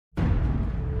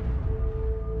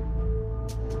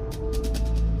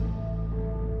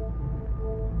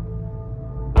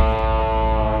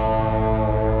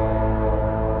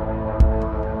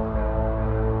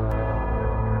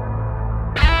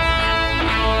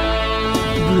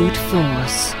brute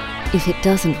force. If it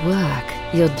doesn't work,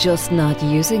 you're just not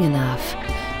using enough.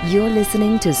 You're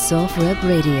listening to SOFREP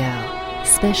Radio.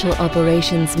 Special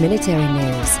Operations Military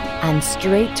News and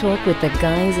straight talk with the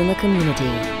guys in the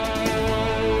community.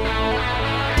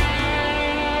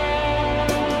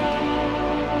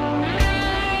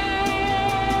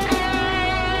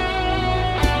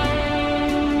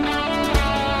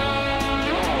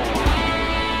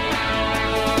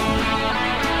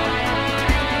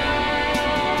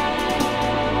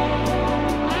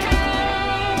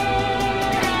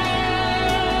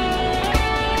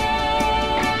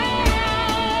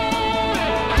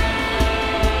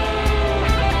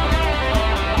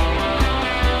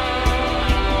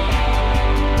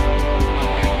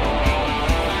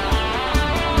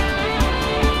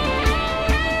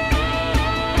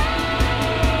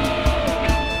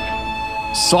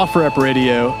 SOFREP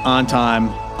Radio, on time,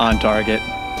 on target.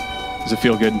 Does it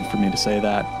feel good for me to say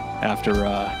that after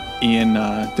Ian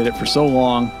did it for so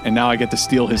long, and now I get to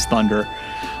steal his thunder?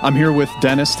 I'm here with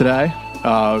Dennis today,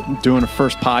 doing a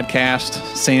first podcast,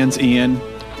 sans Ian.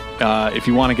 If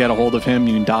you want to get a hold of him,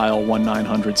 you can dial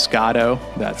 1-900-SCOTTO.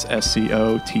 That's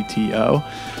SCOTTO.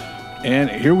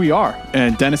 And here we are.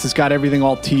 And Dennis has got everything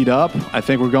all teed up. I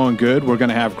think we're going good. We're going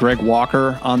to have Greg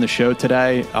Walker on the show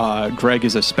today. Greg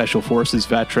is a Special Forces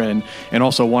veteran and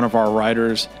also one of our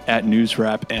writers at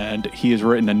NewsRep. And he has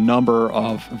written a number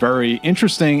of very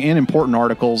interesting and important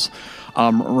articles,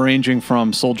 ranging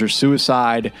from soldier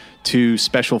suicide to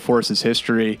Special Forces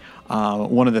history.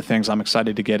 One of the things I'm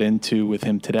excited to get into with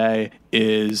him today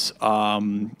is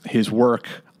his work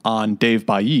on Dave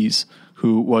Baez,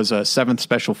 who was a 7th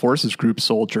Special Forces Group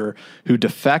soldier who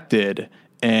defected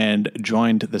and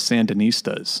joined the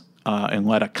Sandinistas and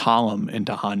led a column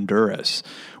into Honduras,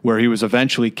 where he was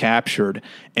eventually captured.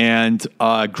 And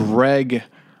Greg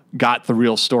got the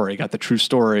real story, got the true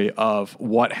story of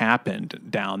what happened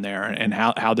down there and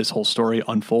how this whole story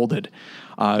unfolded.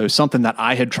 It was something that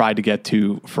I had tried to get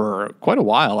to for quite a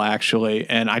while, actually,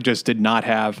 and I just did not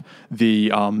have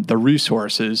the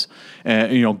resources.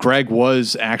 Greg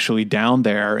was actually down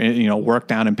there, worked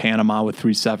down in Panama with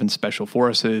 3-7 Special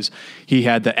Forces. He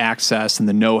had the access and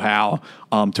the know-how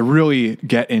to really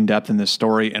get in depth in this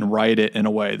story and write it in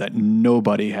a way that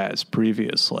nobody has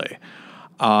previously.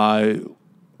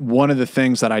 One of the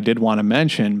things that I did want to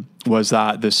mention was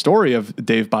that the story of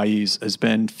Dave Baez has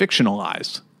been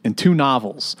fictionalized in 2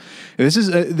 novels. This is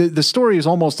the story is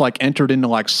almost like entered into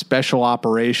like special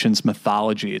operations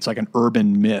mythology. It's like an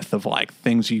urban myth of like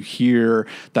things you hear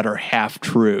that are half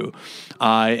true.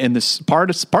 And this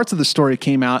parts of the story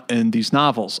came out in these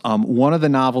novels. One of the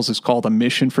novels is called A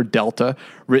Mission for Delta,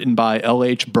 written by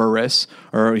L.H. Burris,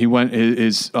 or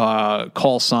his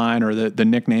call sign or the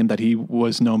nickname that he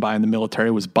was known by in the military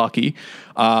was Bucky.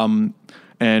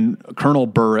 And Colonel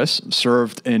Burris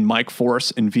served in Mike Force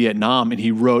in Vietnam, and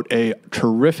he wrote a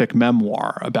terrific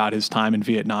memoir about his time in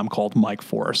Vietnam called Mike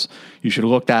Force. You should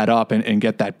look that up and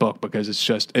get that book, because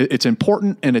it's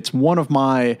important, and it's one of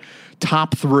my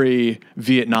top 3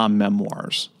 Vietnam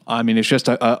memoirs. I mean, it's just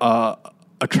a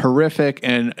terrific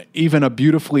and even a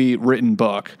beautifully written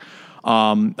book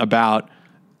about,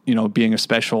 being a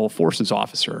special forces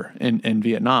officer in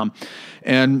Vietnam.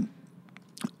 And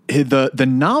the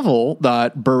novel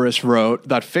that Burris wrote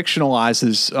that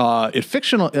fictionalizes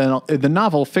the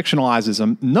novel fictionalizes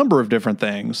a number of different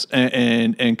things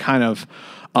and kind of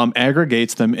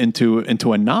aggregates them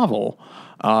into a novel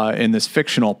in this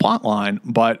fictional plot line.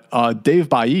 But Dave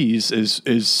Baez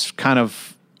is kind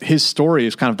of, his story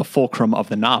is kind of the fulcrum of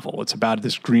the novel. It's about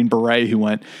this Green Beret who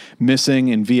went missing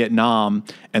in Vietnam,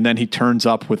 and then he turns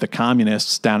up with the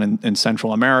communists down in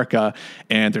Central America,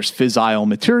 and there's fissile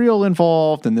material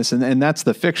involved, and that's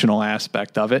the fictional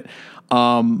aspect of it.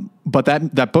 But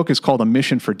that book is called A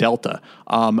Mission for Delta,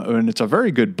 and it's a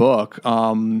very good book.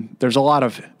 There's a lot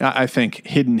of, I think,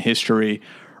 hidden history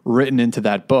written into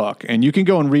that book. And you can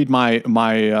go and read my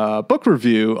book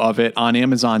review of it on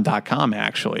Amazon.com,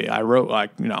 actually. I wrote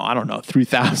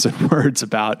 3,000 words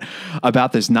about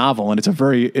this novel. And it's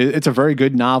a very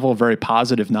good novel, a very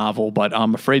positive novel, but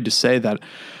I'm afraid to say that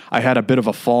I had a bit of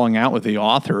a falling out with the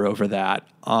author over that.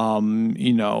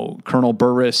 Colonel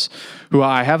Burris, who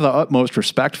I have the utmost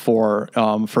respect for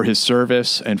his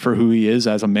service and for who he is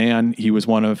as a man. He was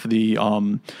one of the,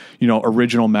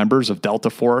 original members of Delta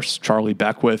Force. Charlie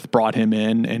Beckwith brought him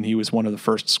in, and he was one of the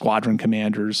first squadron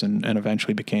commanders and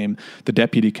eventually became the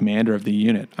deputy commander of the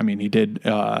unit. I mean, he did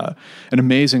an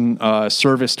amazing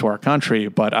service to our country,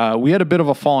 but we had a bit of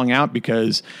a falling out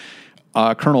because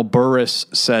Colonel Burris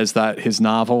says that his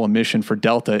novel, A Mission for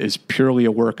Delta, is purely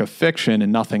a work of fiction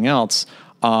and nothing else.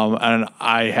 And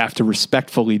I have to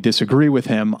respectfully disagree with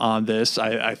him on this.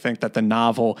 I think that the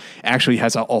novel actually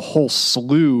has a whole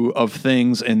slew of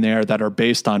things in there that are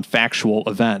based on factual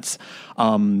events.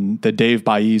 The Dave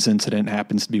Baez incident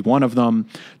happens to be one of them.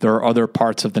 There are other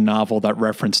parts of the novel that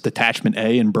reference Detachment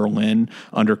A in Berlin,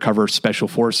 undercover special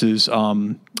forces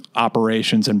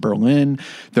operations in Berlin.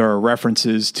 There are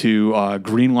references to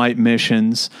green light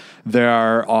missions. There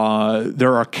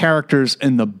are characters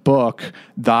in the book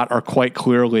that are quite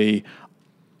clearly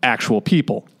actual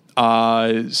people.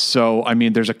 So, I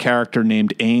mean, there's a character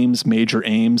named Ames, Major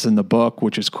Ames in the book,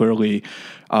 which is clearly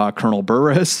Colonel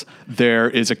Burris. There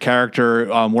is a character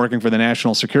working for the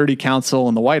National Security Council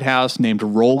in the White House named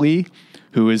Rowley,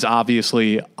 who is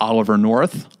obviously Oliver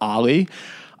North, Ollie.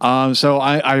 So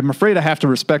I'm afraid I have to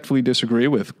respectfully disagree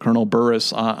with Colonel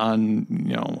Burris on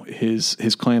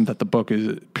his claim that the book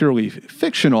is purely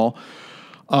fictional.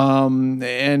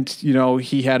 And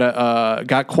he had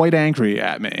got quite angry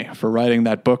at me for writing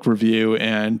that book review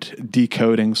and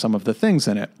decoding some of the things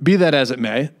in it. Be that as it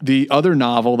may, the other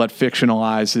novel that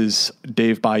fictionalizes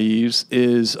Dave Baez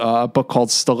is a book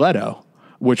called Stiletto,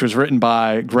 which was written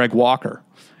by Greg Walker.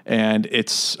 And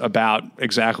it's about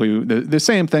exactly the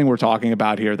same thing we're talking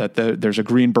about here, that there's a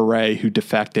Green Beret who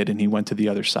defected and he went to the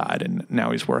other side and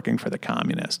now he's working for the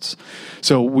communists.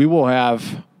 So we will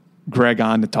have Greg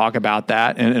on to talk about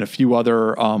that and a few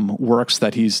other works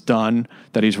that he's done,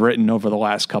 that he's written over the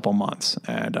last couple months.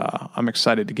 And I'm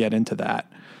excited to get into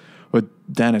that. But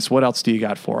Dennis, what else do you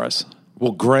got for us?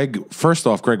 Well, first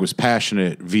off, Greg was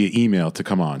passionate via email to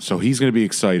come on. So he's going to be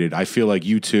excited. I feel like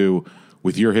you two,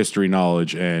 with your history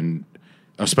knowledge, and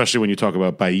especially when you talk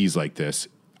about Baez like this,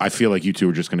 I feel like you two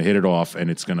are just going to hit it off, and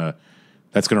that's going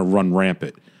to run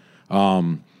rampant.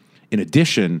 In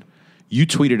addition, you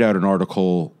tweeted out an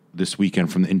article this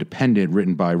weekend from The Independent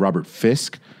written by Robert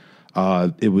Fisk.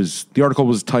 The article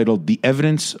was titled "The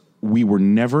Evidence We Were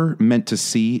Never Meant to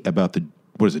See About the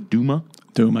Duma?"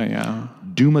 Duma, yeah.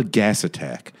 Duma gas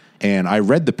attack. And I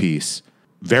read the piece.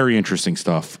 Very interesting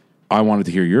stuff. I wanted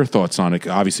to hear your thoughts on it.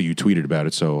 Obviously, you tweeted about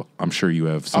it, so I'm sure you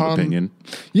have some opinion.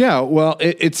 Yeah, well,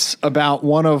 it's about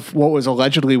one of what was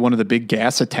allegedly one of the big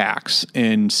gas attacks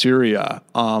in Syria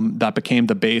that became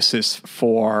the basis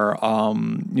for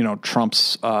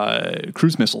Trump's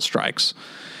cruise missile strikes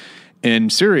in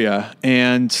Syria.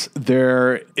 And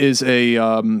there is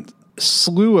a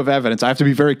slew of evidence. I have to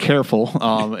be very careful,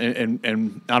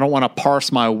 and I don't want to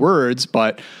parse my words,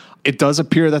 but it does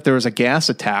appear that there was a gas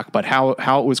attack, but how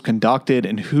it was conducted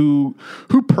and who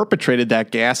perpetrated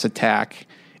that gas attack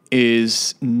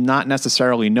is not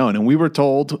necessarily known. And we were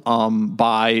told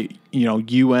by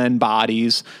UN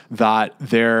bodies that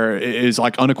there is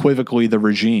like unequivocally the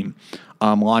regime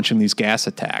launching these gas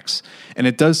attacks. And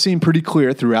it does seem pretty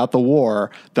clear throughout the war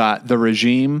that the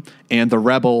regime and the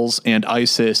rebels and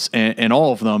ISIS and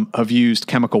all of them have used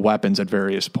chemical weapons at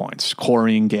various points,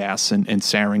 chlorine gas and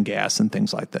sarin gas and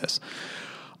things like this.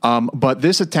 But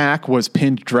this attack was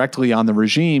pinned directly on the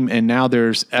regime, and now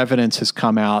there's evidence has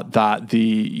come out that the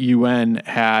UN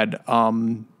had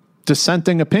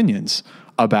dissenting opinions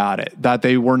about it, that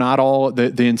they were not all,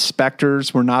 the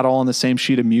inspectors were not all on the same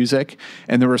sheet of music.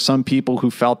 And there were some people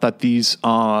who felt that these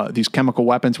chemical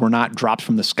weapons were not dropped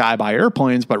from the sky by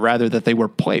airplanes, but rather that they were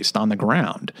placed on the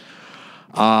ground.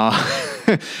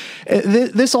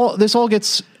 This all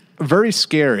gets very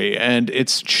scary, and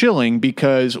it's chilling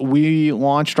because we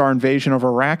launched our invasion of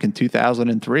Iraq in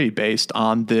 2003 based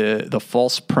on the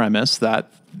false premise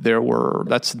that that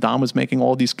Saddam was making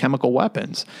all these chemical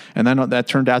weapons, and then that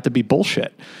turned out to be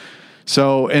bullshit.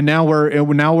 So, and now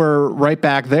we're right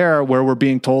back there where we're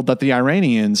being told that the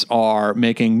Iranians are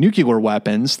making nuclear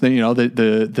weapons,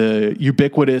 the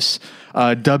ubiquitous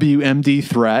WMD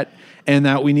threat, and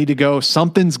that we need to go,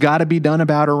 something's got to be done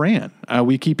about Iran.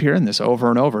 We keep hearing this over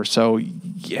and over. So,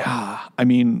 yeah, I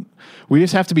mean, we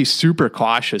just have to be super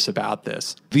cautious about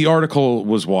this. The article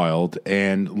was wild.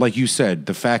 And like you said,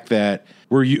 the fact that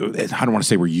I don't want to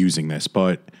say we're using this,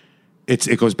 but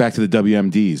it goes back to the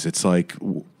WMDs. It's like,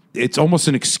 it's almost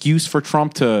an excuse for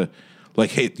Trump to, like,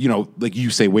 hey, like you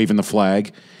say, waving the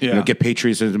flag, get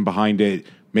patriotism behind it,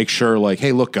 make sure, like,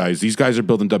 hey, look, guys, these guys are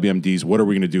building WMDs. What are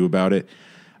we going to do about it?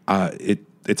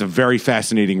 It's a very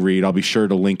fascinating read. I'll be sure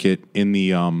to link it in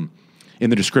the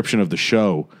description of the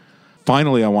show.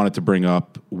 Finally, I wanted to bring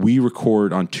up, we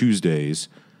record on Tuesdays,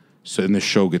 so then this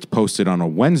show gets posted on a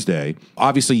Wednesday.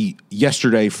 Obviously,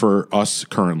 yesterday for us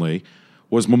currently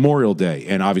was Memorial Day,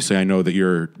 and obviously I know that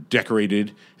you're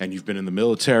decorated and you've been in the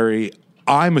military.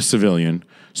 I'm a civilian,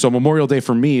 so Memorial Day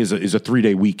for me is a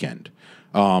 3-day weekend.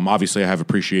 Obviously, I have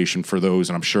appreciation for those,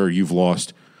 and I'm sure you've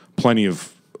lost plenty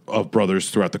of of brothers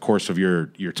throughout the course of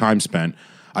your time spent.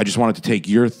 I just wanted to take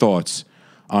your thoughts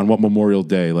on what Memorial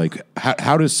Day, like,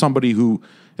 how does somebody who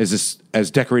is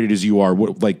as decorated as you are,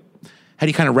 how do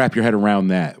you kind of wrap your head around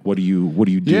that? What do you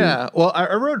do? Yeah, well,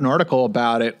 I wrote an article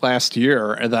about it last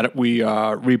year that we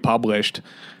republished,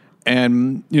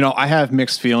 and I have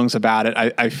mixed feelings about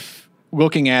it.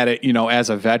 Looking at it, as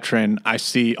a veteran, I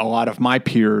see a lot of my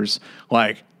peers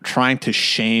like trying to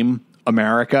shame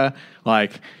America.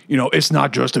 Like, it's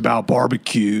not just about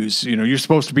barbecues. You're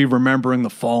supposed to be remembering the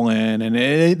fallen,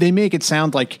 and they make it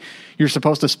sound like you're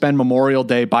supposed to spend Memorial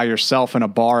Day by yourself in a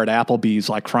bar at Applebee's,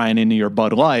 like crying into your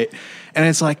Bud Light. And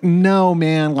it's like, no,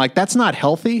 man, like that's not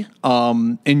healthy.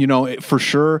 And for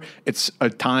sure, it's a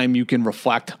time you can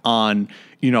reflect on,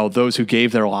 those who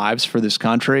gave their lives for this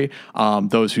country,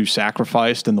 those who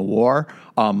sacrificed in the war,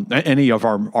 any of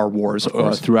our wars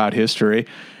throughout history.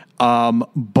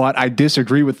 But I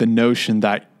disagree with the notion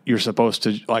that you're supposed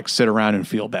to like sit around and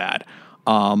feel bad.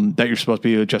 That you're supposed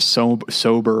to be just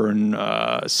sober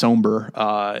and somber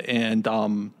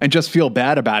and just feel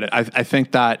bad about it. I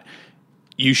think that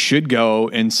you should go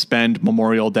and spend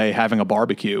Memorial Day having a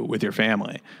barbecue with your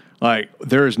family. Like,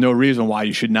 there is no reason why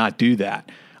you should not do that.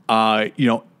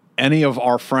 Any of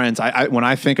our friends, when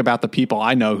I think about the people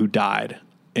I know who died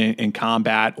in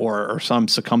combat or some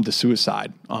succumbed to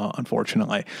suicide,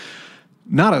 unfortunately,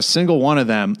 not a single one of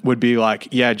them would be like,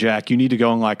 yeah, Jack, you need to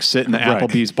go and like sit in the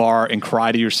Applebee's bar and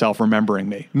cry to yourself remembering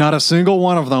me. Not a single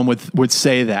one of them would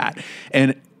say that.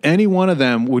 And any one of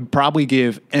them would probably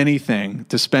give anything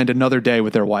to spend another day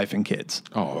with their wife and kids.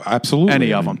 Oh, absolutely.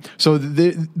 Any of them. So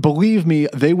believe me,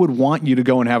 they would want you to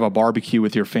go and have a barbecue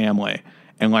with your family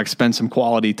and like spend some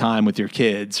quality time with your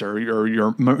kids or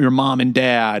your mom and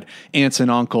dad, aunts and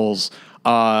uncles,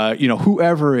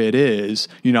 whoever it is,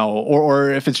 or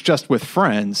if it's just with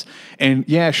friends. And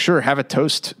yeah, sure, have a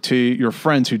toast to your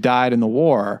friends who died in the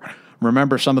war.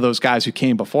 Remember some of those guys who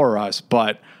came before us,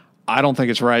 but I don't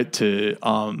think it's right to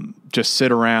just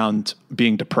sit around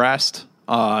being depressed.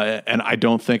 And I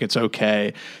don't think it's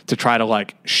okay to try to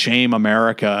like shame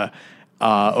America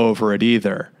over it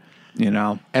either,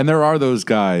 And there are those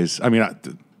guys. I mean,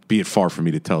 be it far from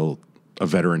me to tell a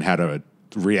veteran how to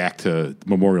react to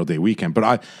Memorial Day weekend,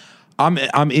 but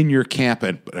I'm in your camp,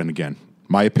 and again,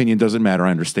 my opinion doesn't matter.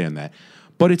 I understand that,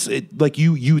 but it's like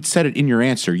you said it in your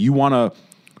answer. You want to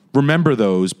remember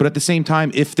those, but at the same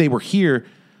time, if they were here,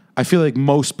 I feel like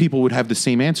most people would have the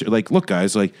same answer. Like, look,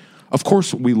 guys, like, of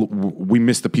course we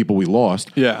miss the people we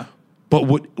lost. Yeah.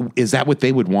 But is that what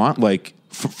they would want? Like,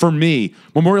 for me,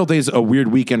 Memorial Day is a weird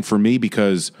weekend for me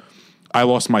because I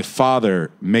lost my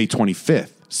father May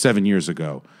 25th, 7 years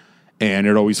ago. And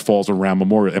it always falls around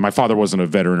Memorial. And my father wasn't a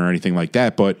veteran or anything like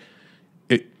that. But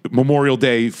Memorial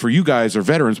Day for you guys or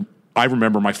veterans, I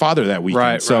remember my father that weekend.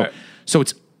 Right, so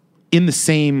it's in the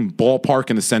same ballpark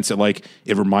in the sense that like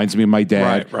it reminds me of my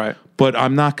dad. Right. But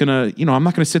I'm not gonna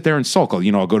sit there and sulk.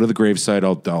 I'll go to the gravesite.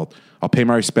 I'll pay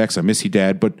my respects. I miss you,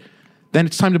 Dad. But then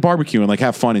it's time to barbecue and like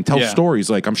have fun and tell stories.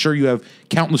 Like, I'm sure you have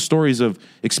countless stories of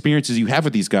experiences you have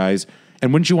with these guys.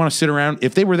 And wouldn't you want to sit around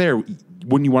if they were there?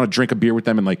 Wouldn't you want to drink a beer with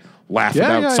them and like laugh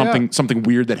about something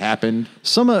weird that happened?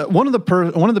 One of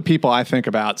the people I think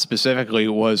about specifically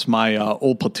was my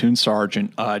old platoon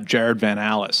sergeant, Jared Van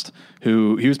Alist,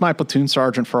 he was my platoon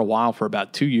sergeant for a while, for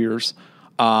about 2 years.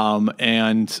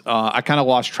 And I kind of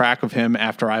lost track of him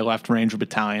after I left Ranger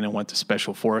Battalion and went to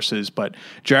Special Forces. But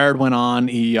Jared went on.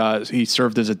 He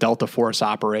served as a Delta Force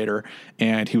operator,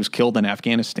 and he was killed in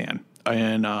Afghanistan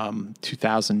in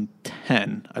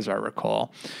 2010, as I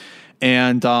recall.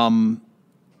 And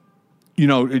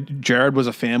Jared was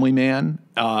a family man.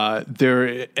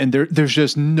 There's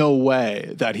just no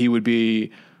way that he would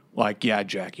be like, yeah,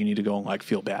 Jack, you need to go and like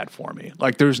feel bad for me.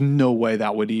 Like, there's no way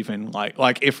that would even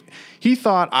like if he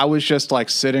thought I was just like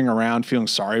sitting around feeling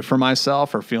sorry for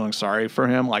myself or feeling sorry for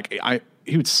him, like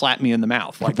he would slap me in the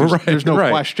mouth. Like, there's no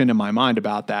question in my mind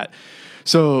about that.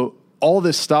 So all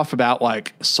this stuff about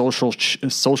like social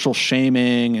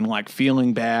shaming and like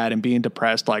feeling bad and being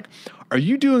depressed, like, are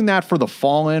you doing that for the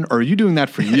fallen or are you doing that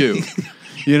for you?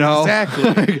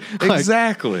 Exactly.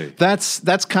 Exactly.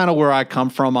 That's kind of where I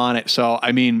come from on it. So,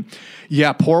 I mean,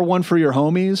 yeah, pour one for your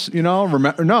homies,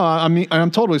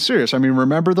 I'm totally serious. I mean,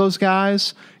 remember those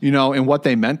guys, and what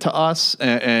they meant to us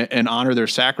and honor their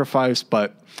sacrifice.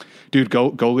 But dude, go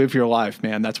live your life,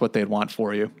 man. That's what they'd want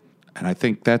for you. And I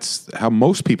think that's how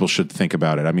most people should think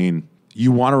about it. I mean,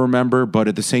 you want to remember, but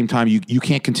at the same time, you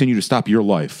can't continue to stop your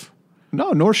life.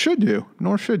 No, nor should you.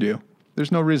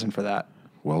 There's no reason for that.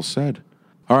 Well said.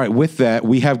 All right, with that,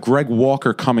 we have Greg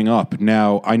Walker coming up.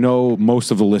 Now, I know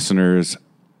most of the listeners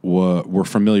were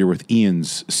familiar with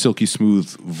Ian's silky smooth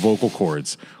vocal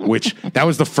cords, which that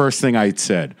was the first thing I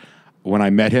said when I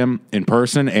met him in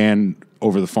person and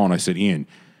over the phone. I said, Ian,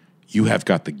 you have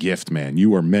got the gift, man.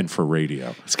 You are meant for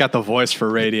radio. He's got the voice for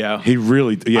radio. He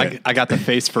really, yeah. I got the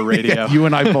face for radio. You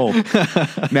and I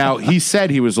both. Now, he said,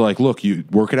 he was like, look, you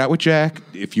work it out with Jack.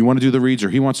 If you want to do the reads or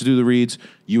he wants to do the reads,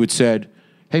 you had said,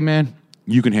 hey, man,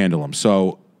 you can handle them.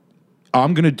 So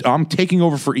I'm taking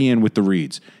over for Ian with the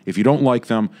reads. If you don't like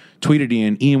them, tweet at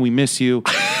Ian. Ian, we miss you.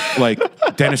 Like,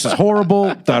 Dennis is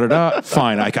horrible.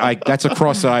 Fine. That's a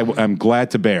cross that I'm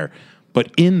glad to bear. But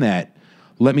in that,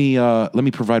 let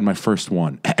me provide my first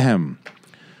one.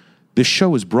 This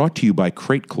show is brought to you by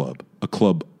Crate Club, a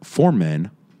club for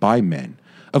men by men,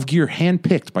 of gear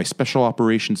handpicked by Special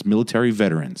Operations military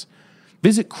veterans.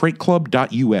 Visit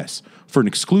crateclub.us for an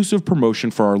exclusive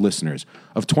promotion for our listeners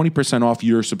of 20% off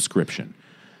your subscription.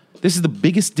 This is the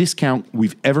biggest discount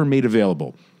we've ever made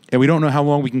available, and we don't know how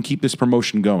long we can keep this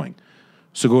promotion going.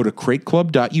 So go to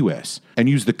crateclub.us and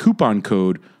use the coupon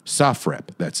code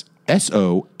SOFREP, that's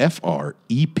SOFREP,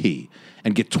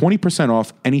 and get 20%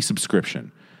 off any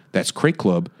subscription. That's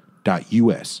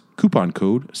crateclub.us, coupon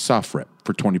code SOFREP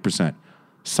for 20%.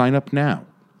 Sign up now.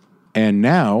 And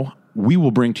now we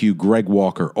will bring to you Greg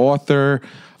Walker, author,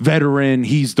 veteran.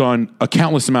 He's done a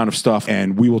countless amount of stuff,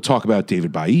 and we will talk about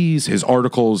David Baez, his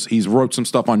articles. He's wrote some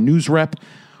stuff on NewsRep.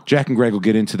 Jack and Greg will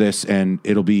get into this, and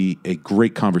it'll be a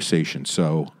great conversation.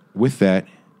 So with that,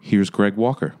 here's Greg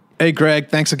Walker. Hey, Greg,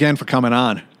 thanks again for coming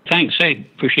on. Thanks. Hey,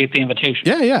 appreciate the invitation.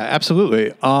 Yeah,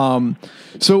 absolutely.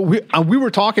 So we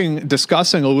were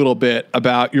discussing a little bit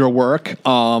about your work,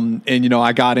 and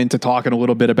I got into talking a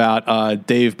little bit about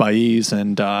Dave Baez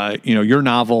and your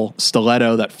novel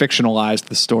Stiletto that fictionalized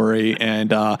the story,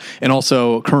 and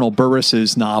also Colonel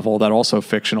Burris's novel that also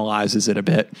fictionalizes it a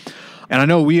bit. And I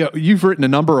know you've written a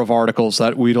number of articles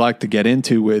that we'd like to get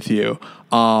into with you.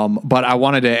 But I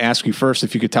wanted to ask you first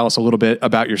if you could tell us a little bit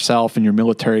about yourself and your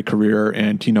military career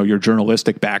and, your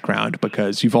journalistic background,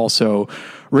 because you've also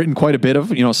written quite a bit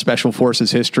of, Special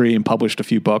Forces history and published a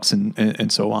few books and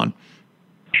so on.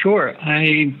 Sure.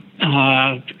 I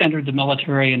entered the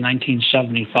military in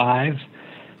 1975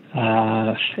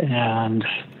 and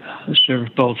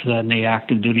served both on the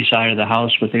active duty side of the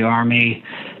house with the Army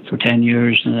for 10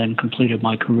 years, and then completed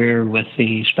my career with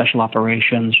the Special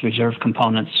Operations Reserve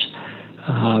Components,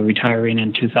 retiring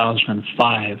in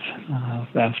 2005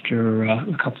 after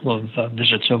a couple of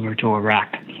visits over to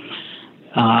Iraq.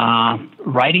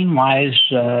 Writing-wise,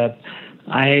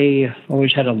 I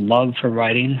always had a love for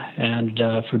writing and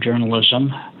for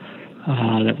journalism.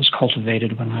 That was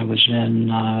cultivated when I was in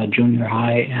junior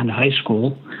high and high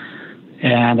school.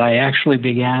 And I actually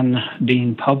began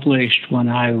being published when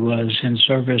I was in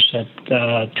service at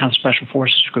 10th Special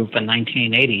Forces Group in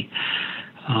 1980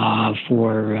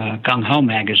 for Gung Ho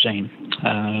magazine.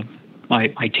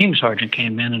 My team sergeant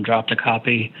came in and dropped a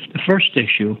copy, the first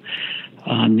issue,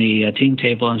 on the team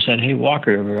table and said, "Hey,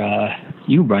 Walker,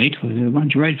 you write. Why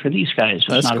don't you write for these guys?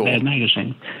 It's not cool. A bad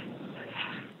magazine."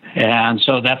 And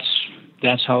so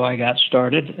that's how I got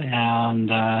started,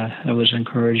 and I was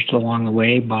encouraged along the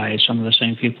way by some of the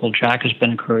same people Jack has been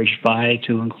encouraged by,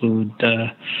 to include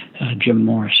Jim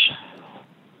Morris.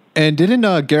 And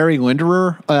didn't Gary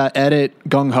Linderer edit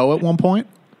Gung Ho at one point?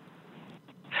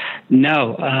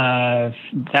 No,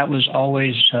 that was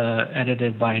always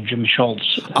edited by Jim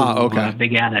Schultz, who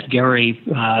began it. Gary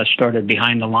started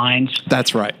Behind the Lines.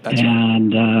 That's right.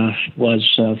 And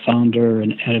was founder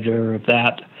and editor of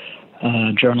that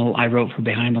journal. I wrote for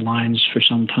Behind the Lines for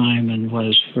some time and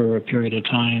was for a period of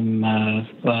time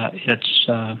its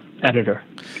editor.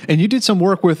 And you did some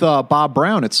work with Bob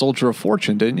Brown at Soldier of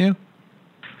Fortune, didn't you?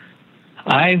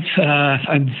 I've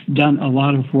done a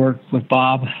lot of work with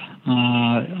Bob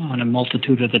on a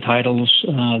multitude of the titles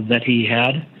that he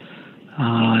had,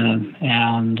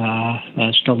 and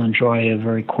I still enjoy a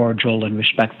very cordial and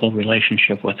respectful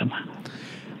relationship with him.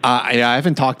 I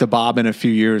haven't talked to Bob in a few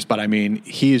years, but I mean,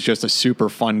 he is just a super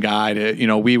fun guy.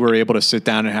 We were able to sit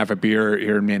down and have a beer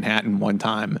here in Manhattan one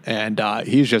time, and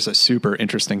he's just a super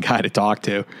interesting guy to talk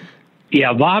to.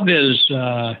 Yeah, Bob is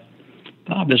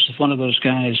one of those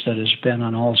guys that has been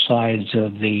on all sides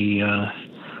of the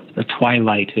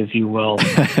twilight, if you will.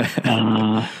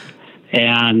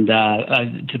 And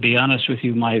to be honest with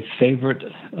you, my favorite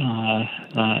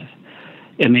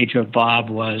image of Bob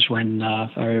was when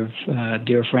our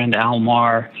dear friend Al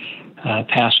Marr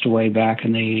passed away back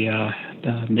in the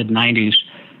mid-'90s.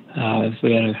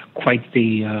 We had quite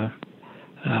the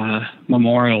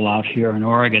memorial out here in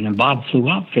Oregon, and Bob flew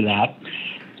out for that.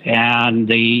 And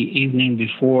the evening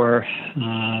before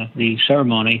the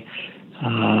ceremony,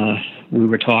 we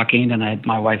were talking, and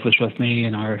my wife was with me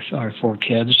and our 4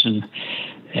 kids,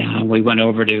 and we went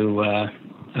over to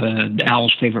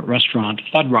Al's favorite restaurant,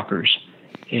 Fuddruckers,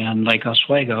 in Lake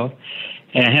Oswego,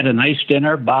 and had a nice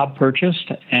dinner Bob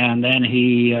purchased, and then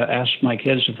he asked my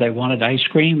kids if they wanted ice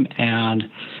cream, and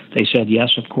they said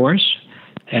yes, of course.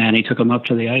 And he took them up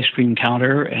to the ice cream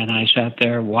counter, and I sat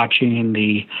there watching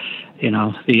the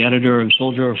editor of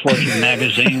Soldier of Fortune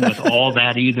magazine with all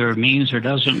that either means or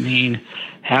doesn't mean,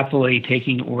 happily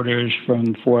taking orders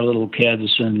from 4 little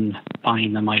kids and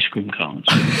buying them ice cream cones.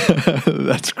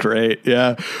 That's great.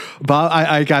 Yeah. Bob,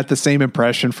 I got the same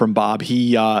impression from Bob.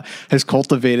 He has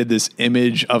cultivated this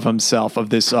image of himself, of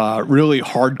this really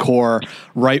hardcore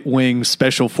right-wing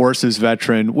special forces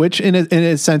veteran, which in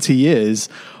a sense he is.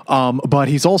 But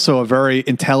he's also a very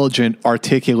intelligent,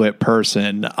 articulate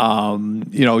person.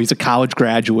 He's a college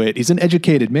graduate. He's an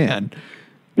educated man.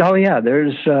 Oh, yeah.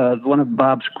 There's one of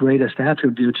Bob's greatest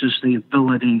attributes is the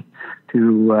ability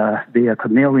to be a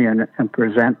chameleon and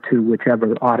present to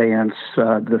whichever audience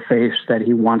the face that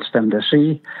he wants them to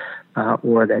see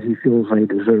or that he feels they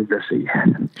deserve to see.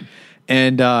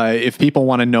 And if people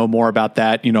want to know more about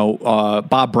that,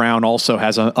 Bob Brown also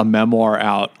has a memoir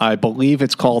out. I believe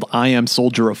it's called I Am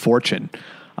Soldier of Fortune.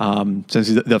 Since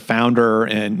he's the founder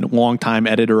and longtime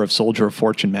editor of Soldier of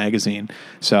Fortune magazine.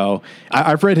 So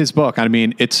I've read his book. I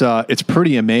mean, it's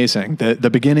pretty amazing. The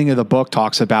beginning of the book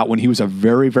talks about when he was a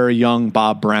very, very young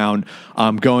Bob Brown,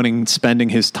 going and spending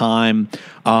his time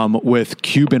with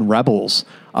Cuban rebels.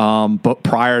 But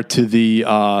prior to the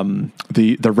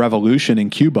revolution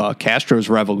in Cuba, Castro's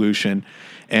revolution.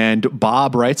 And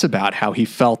Bob writes about how he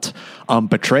felt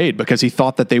betrayed because he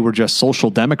thought that they were just social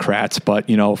democrats. But,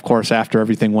 of course, after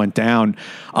everything went down,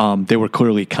 they were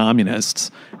clearly communists.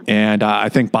 And I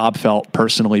think Bob felt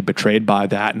personally betrayed by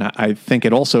that. And I think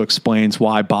it also explains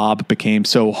why Bob became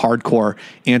so hardcore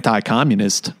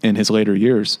anti-communist in his later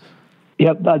years.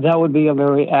 Yep, that would be a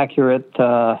very accurate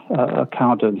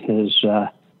account of his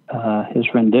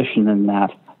rendition in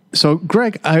that. So,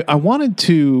 Greg, I wanted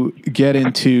to get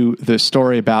into the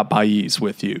story about Baez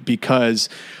with you because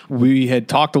we had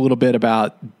talked a little bit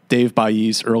about Dave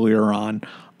Baez earlier on,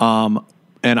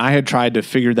 and I had tried to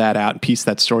figure that out and piece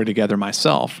that story together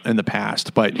myself in the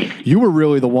past. But you were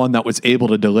really the one that was able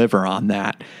to deliver on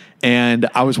that. And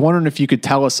I was wondering if you could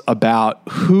tell us about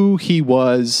who he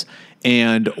was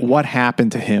and what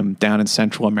happened to him down in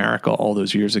Central America all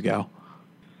those years ago.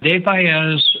 Dave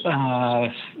Baez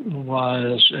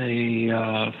was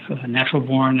a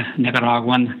natural-born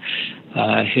Nicaraguan.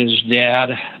 His dad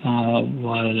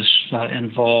was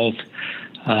involved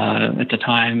at the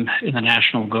time in the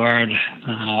National Guard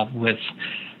with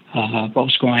what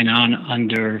was going on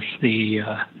under the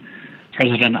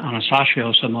President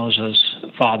Anastasio Somoza's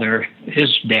father,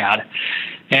 his dad.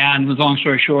 And long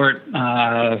story short, he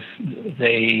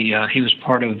was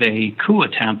part of a coup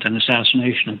attempt, an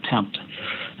assassination attempt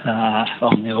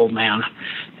on the old man.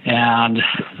 And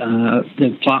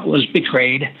the plot was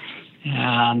betrayed,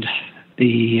 and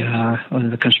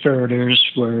the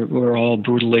conspirators were all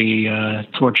brutally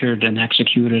tortured and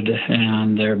executed,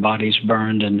 and their bodies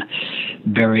burned and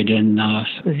buried in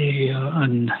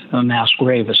a mass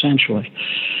grave, essentially.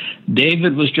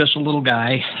 David was just a little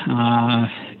guy.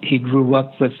 He grew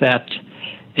up with that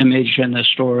image and the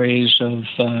stories of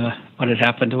what had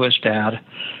happened to his dad.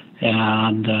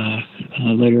 And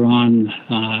later on,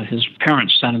 his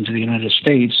parents sent him to the United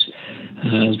States,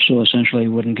 so essentially he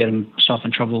wouldn't get himself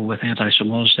in trouble with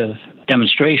anti-Somoza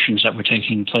demonstrations that were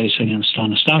taking place against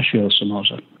Anastasio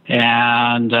Somoza.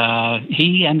 And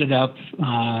he ended up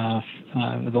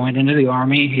going into the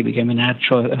Army. He became a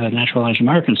naturalized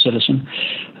American citizen.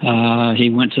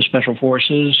 He went to Special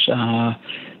Forces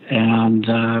and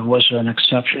was an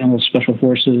exceptional Special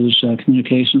Forces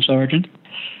communications sergeant.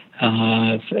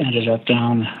 Ended up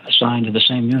assigned to the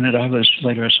same unit I was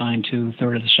later assigned to,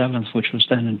 3rd of the 7th, which was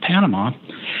then in Panama.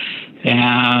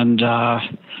 And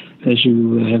as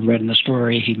you have read in the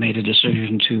story, he made a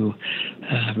decision to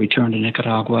return to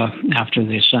Nicaragua after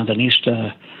the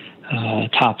Sandinista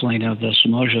toppling of the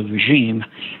Somoza regime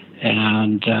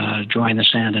and join the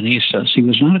Sandinistas. He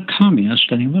was not a communist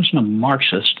and he wasn't a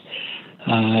Marxist.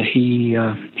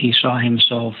 He saw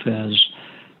himself as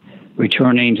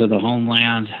returning to the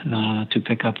homeland to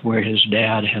pick up where his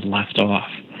dad had left off.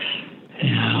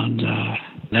 And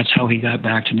that's how he got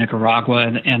back to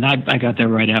Nicaragua. And I got there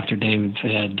right after Dave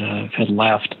had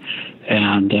left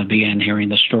and began hearing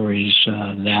the stories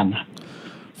then.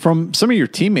 From some of your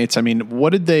teammates, I mean,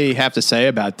 what did they have to say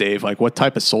about Dave? Like, what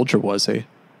type of soldier was he?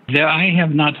 I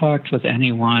have not talked with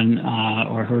anyone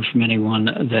or heard from anyone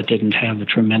that didn't have a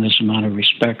tremendous amount of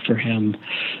respect for him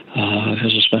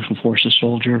as a Special Forces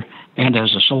soldier and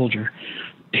as a soldier.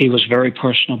 He was very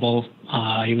personable.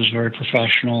 He was very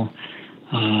professional.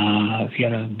 He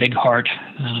had a big heart,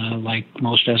 like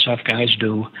most SF guys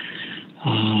do.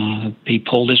 He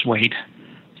pulled his weight.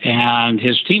 And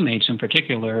his teammates in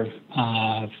particular,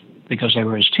 because they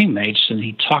were his teammates, and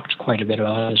he talked quite a bit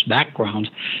about his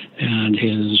background and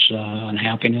his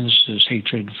unhappiness, his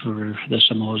hatred for the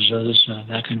Somozas,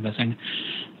 that kind of a thing.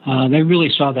 They really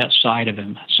saw that side of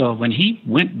him. So when he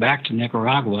went back to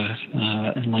Nicaragua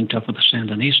and linked up with the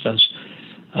Sandinistas,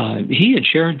 he had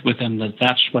shared with them that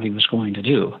that's what he was going to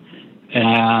do.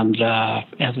 And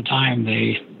at the time,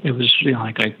 it was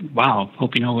like, wow,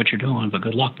 hope you know what you're doing, but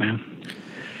good luck, man.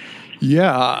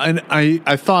 Yeah, and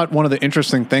I thought one of the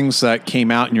interesting things that came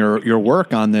out in your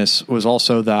work on this was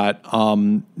also that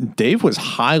Dave was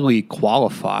highly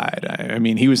qualified. I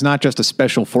mean, he was not just a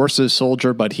Special Forces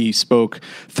soldier, but he spoke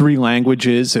 3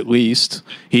 languages at least.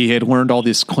 He had learned all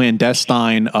this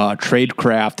clandestine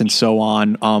tradecraft and so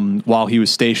on while he was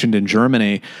stationed in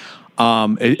Germany.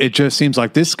 It just seems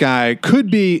like this guy could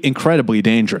be incredibly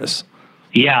dangerous.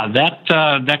 Yeah,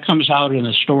 that comes out in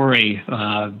the story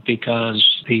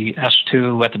because the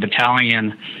S2 at the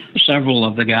battalion, several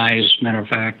of the guys, matter of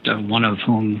fact, one of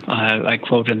whom I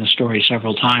quote in the story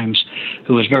several times,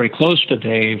 who was very close to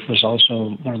Dave, was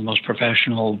also one of the most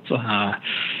professional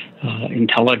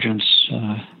intelligence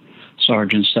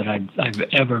sergeants that I've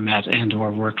ever met and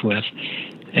or worked with.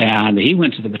 And he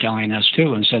went to the battalion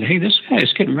S2 and said, hey, this guy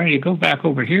is getting ready to go back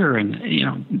over here,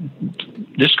 and,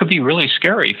 this could be really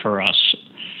scary for us.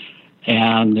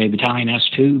 And the battalion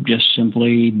S2 just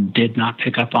simply did not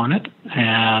pick up on it.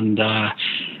 And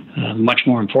much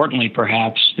more importantly,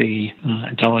 perhaps, the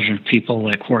intelligence people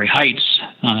at Quarry Heights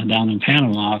down in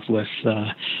Panama with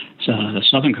the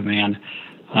Southern Command,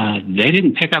 they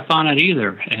didn't pick up on it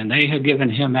either, and they had given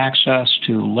him access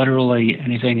to literally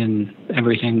anything and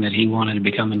everything that he wanted to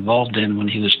become involved in when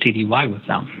he was TDY with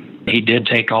them. He did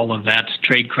take all of that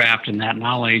tradecraft and that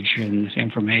knowledge and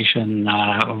information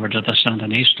over to the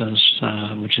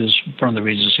Sandinistas, which is one of the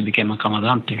reasons he became a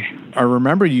Comandante. I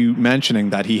remember you mentioning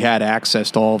that he had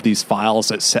access to all of these files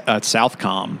at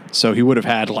Southcom, so he would have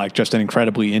had just an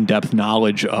incredibly in-depth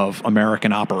knowledge of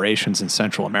American operations in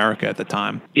Central America at the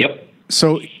time. Yep.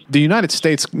 So the United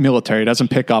States military doesn't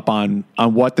pick up on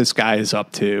what this guy is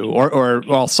up to, or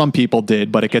well, some people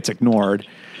did, but it gets ignored.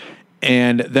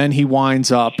 And then he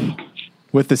winds up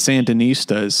with the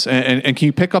Sandinistas. And can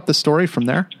you pick up the story from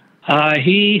there?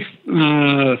 He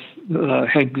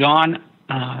had gone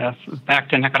back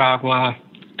to Nicaragua,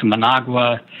 to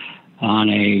Managua, on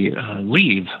a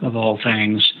leave, of all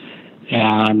things,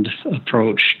 and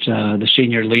approached the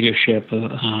senior leadership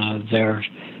there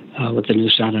with the new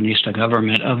Sandinista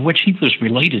government, of which he was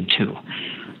related to,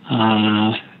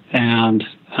 and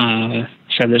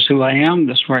said, this is who I am,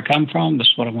 this is where I come from, this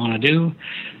is what I want to do.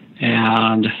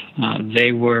 And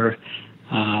they were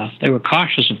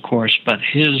cautious, of course, but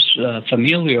his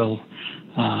familial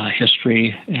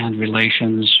history and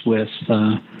relations with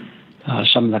some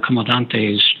of the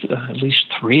comandantes, at least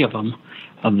 3 of them,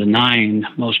 of the 9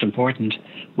 most important,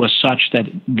 was such that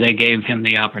they gave him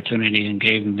the opportunity and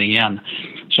gave him the in.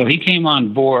 So he came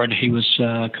on board. He was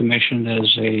commissioned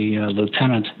as a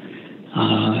lieutenant,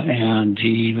 and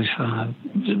he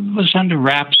was under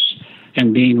wraps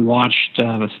and being watched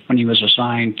when he was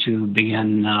assigned to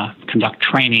begin conduct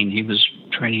training. He was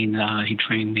training. He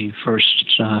trained the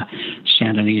first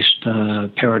Sandinista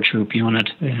paratroop unit,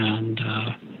 and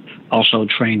also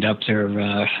trained up their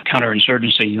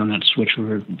counterinsurgency units, which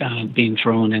were being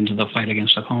thrown into the fight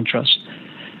against the Contras.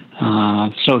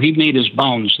 So he made his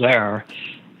bones there,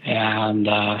 and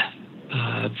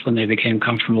when they became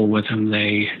comfortable with him,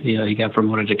 he got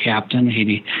promoted to captain.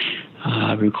 He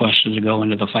requested to go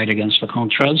into the fight against the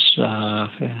Contras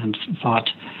and fought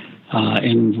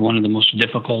in one of the most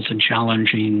difficult and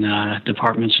challenging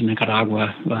departments in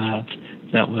Nicaragua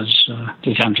that was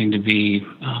attempting to be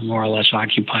more or less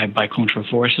occupied by Contra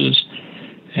forces,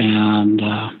 and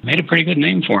made a pretty good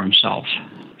name for himself.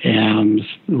 And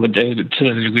to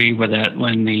the degree where that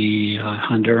when the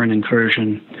Honduran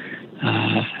incursion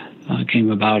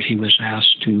came about, he was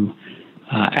asked to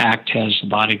act as the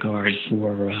bodyguard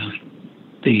for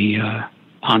the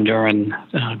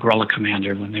Honduran guerrilla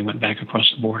commander when they went back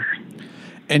across the border.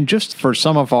 And just for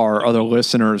some of our other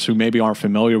listeners who maybe aren't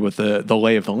familiar with the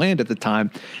lay of the land at the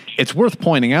time, it's worth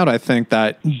pointing out, I think,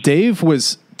 that Dave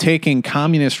was taking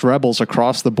communist rebels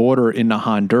across the border into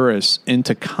Honduras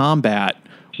into combat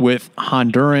with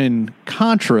Honduran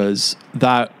Contras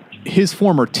that his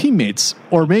former teammates,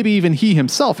 or maybe even he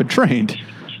himself, had trained.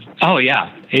 Oh,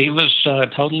 yeah. He was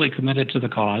totally committed to the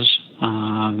cause.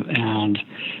 And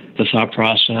the thought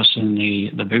process and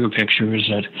the bigger picture is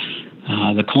that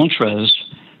the Contras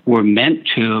were meant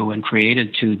to and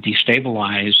created to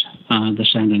destabilize the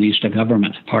Sandinista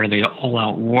government, part of the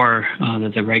all-out war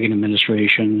that the Reagan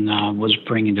administration was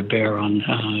bringing to bear on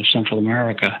Central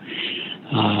America.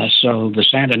 So the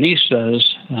Sandinistas,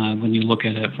 when you look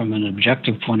at it from an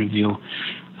objective point of view,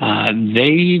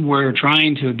 they were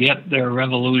trying to get their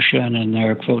revolution and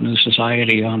their, quote, new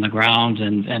society on the ground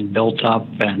and built up,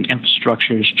 and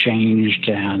infrastructures changed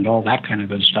and all that kind of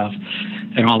good stuff.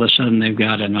 And all of a sudden they've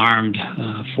got an armed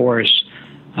force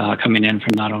coming in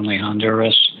from not only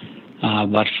Honduras,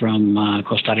 but from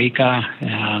Costa Rica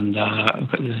and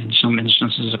in some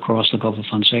instances across the Gulf of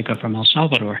Fonseca from El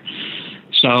Salvador.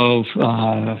 So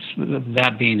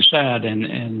that being said,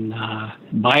 in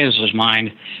Baez's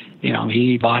mind,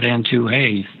 he bought into,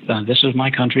 hey, this is my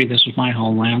country, this is my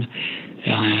homeland,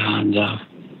 and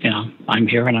I'm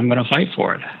here and I'm going to fight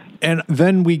for it. And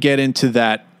then we get into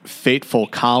that fateful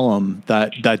column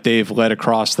that Dave led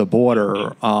across the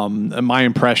border. My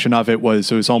impression of it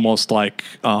was almost like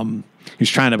he's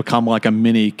trying to become like a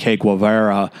mini Che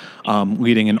Guevara,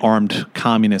 leading an armed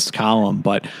communist column.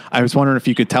 But I was wondering if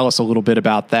you could tell us a little bit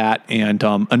about that and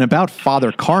about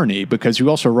Father Carney, because you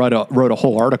also wrote a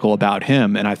whole article about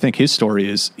him, and I think his story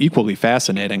is equally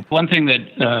fascinating. One thing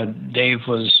that Dave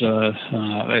was,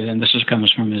 and this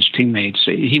comes from his teammates,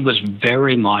 he was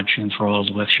very much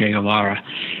enthralled with Che Guevara,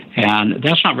 and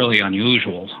that's not really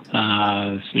unusual.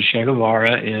 Che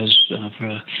Guevara is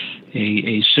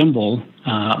a symbol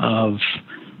of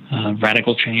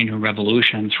radical change and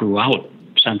revolution throughout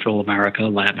Central America,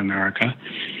 Latin America,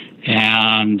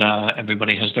 and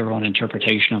everybody has their own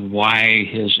interpretation of why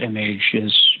his image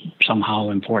is somehow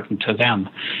important to them.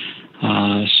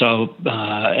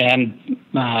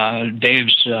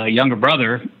 Dave's younger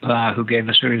brother, who gave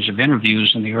a series of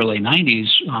interviews in the early 90s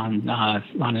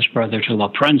on his brother to La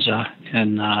Prensa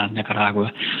in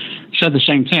Nicaragua, said the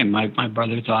same thing. My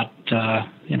brother thought,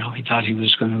 he thought he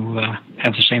was going to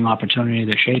have the same opportunity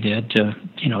that Che did to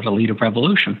lead a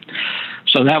revolution.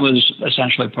 So that was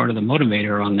essentially part of the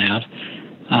motivator on that.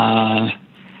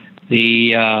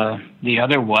 The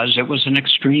other was, it was an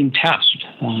extreme test.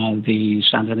 The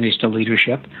Sandinista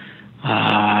leadership,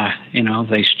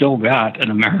 they still got an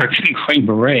American Green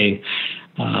Beret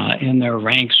in their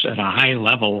ranks at a high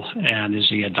level. And is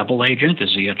he a double agent?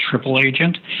 Is he a triple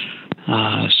agent?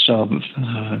 So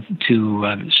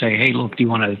to say, hey, look, do you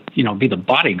want to, be the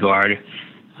bodyguard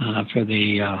for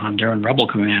the Honduran rebel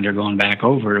commander going back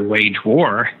over to wage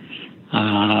war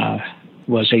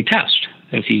was a test.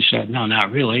 If he said, no, not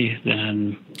really,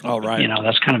 then,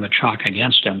 that's kind of a chalk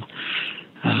against him.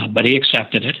 But he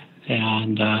accepted it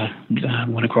and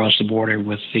went across the border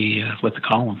with the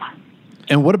column.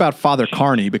 And what about Father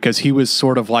Carney? Because he was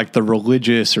sort of like the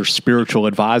religious or spiritual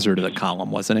advisor to the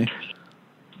column, wasn't he?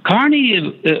 Carney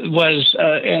was,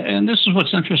 and this is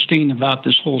what's interesting about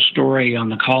this whole story on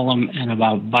the column and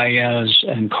about Baez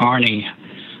and Carney,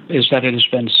 is that it has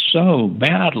been so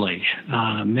badly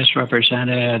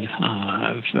misrepresented,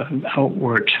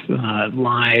 outward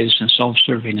lies and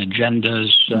self-serving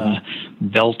agendas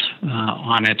built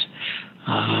on it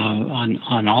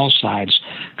on all sides.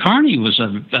 Carney was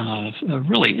a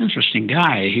really interesting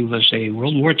guy. He was a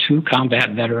World War II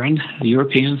combat veteran,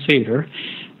 European theater,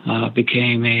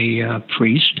 became a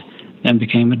priest, then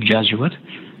became a Jesuit.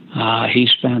 He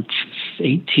spent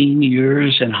 18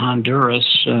 years in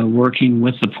Honduras working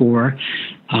with the poor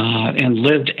and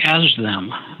lived as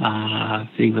them.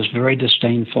 He was very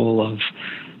disdainful of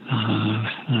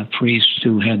priests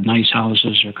who had nice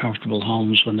houses or comfortable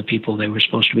homes when the people they were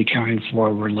supposed to be caring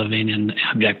for were living in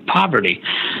abject poverty.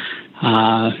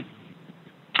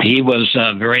 He was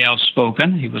very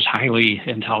outspoken. He was highly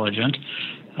intelligent.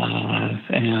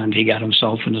 And he got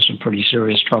himself into some pretty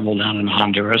serious trouble down in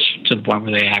Honduras, to the point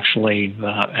where they actually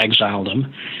exiled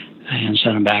him and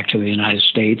sent him back to the United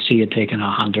States. He had taken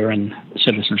a Honduran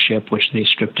citizenship, which they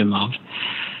stripped him of.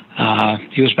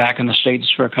 He was back in the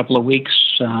States for a couple of weeks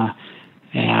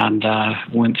and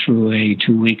went through a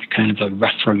 2-week kind of a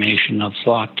reformation of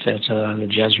thought at the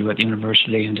Jesuit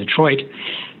University in Detroit,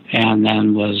 and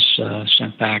then was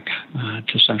sent back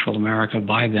to Central America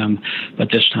by them, but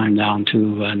this time down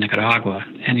to Nicaragua.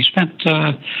 And he spent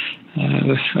a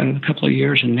couple of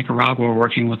years in Nicaragua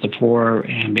working with the poor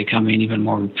and becoming even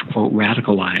more, quote,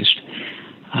 radicalized.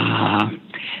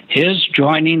 His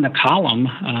joining the column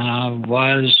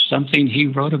was something he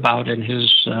wrote about in his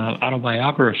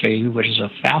autobiography, which is a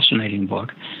fascinating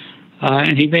book.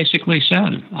 And he basically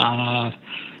said,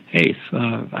 hey,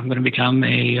 I'm going to become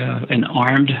an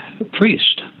armed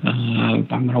priest. I'm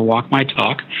going to walk my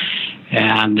talk.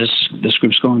 And this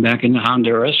group's going back into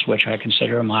Honduras, which I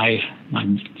consider my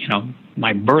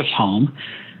birth home.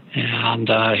 And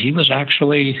he was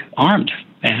actually armed,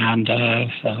 and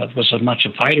was as much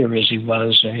a fighter as he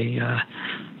was a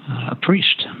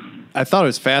priest. I thought it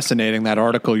was fascinating, that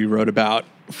article you wrote about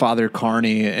Father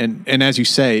Carney, and as you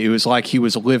say, it was like he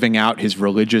was living out his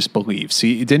religious beliefs.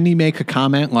 Didn't he make a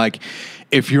comment like,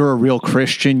 if you're a real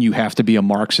Christian, you have to be a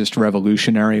Marxist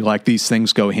revolutionary, like these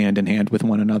things go hand in hand with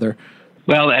one another?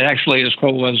 Well, actually, his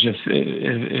quote was,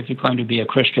 if you claim to be a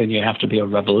Christian, you have to be a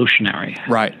revolutionary.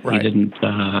 Right. He didn't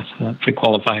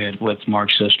pre-qualify it with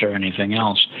Marxist or anything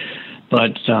else.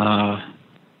 But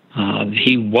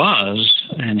he was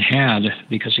and had,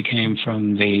 because he came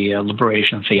from the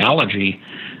liberation theology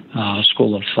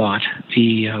school of thought,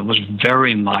 he was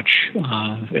very much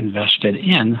invested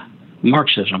in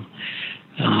Marxism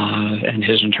and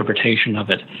his interpretation of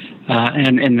it.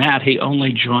 And in that, he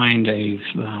only joined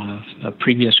a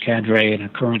previous cadre and a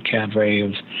current cadre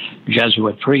of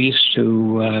Jesuit priests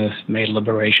who made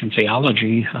liberation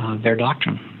theology their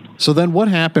doctrine. So then what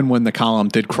happened when the column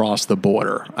did cross the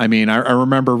border? I mean, I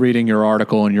remember reading your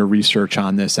article and your research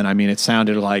on this, and I mean, it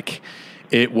sounded like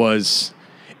it was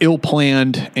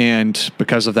ill-planned and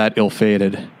because of that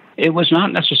ill-fated. It was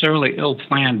not necessarily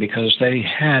ill-planned because they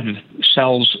had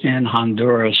cells in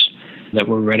Honduras that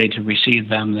were ready to receive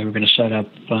them. They were going to set up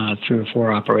 3 or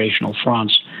 4 operational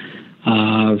fronts.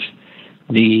 In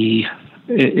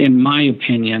my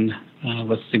opinion,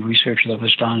 with the research that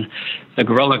was done, the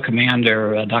guerrilla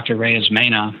commander, Dr. Reyes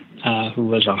Mena, who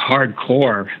was a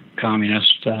hardcore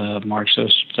communist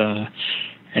Marxist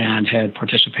and had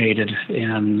participated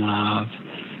in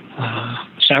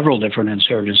several different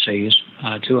insurgencies,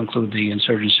 to include the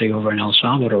insurgency over in El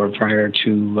Salvador prior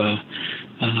to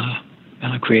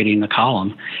creating the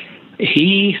column.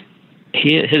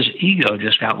 His ego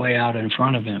just got way out in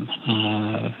front of him,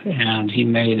 and he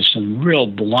made some real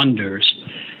blunders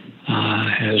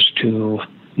as to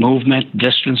movement,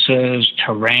 distances,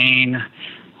 terrain,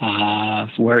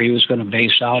 where he was going to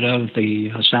base out of.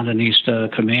 The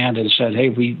Sandinista command had said, hey,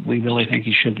 we really think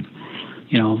you should,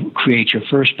 create your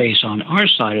first base on our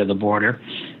side of the border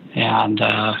and,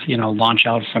 launch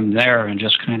out from there and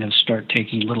just kind of start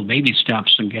taking little baby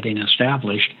steps and getting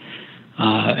established.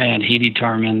 And he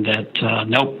determined that,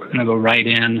 nope, we're going to go right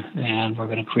in and we're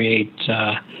going to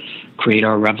create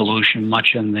our revolution,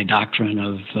 much in the doctrine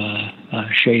of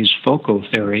Shays Foucault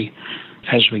theory,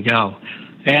 as we go.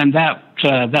 And that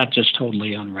just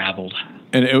totally unraveled.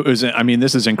 And it was,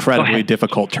 this is incredibly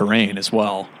difficult terrain as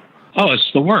well. Oh,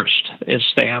 it's the worst.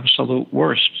 It's the absolute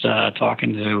worst.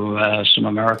 Talking to some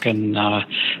American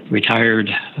retired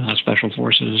Special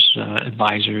Forces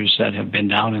advisors that have been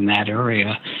down in that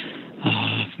area,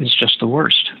 it's just the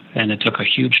worst. And it took a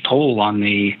huge toll on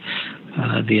the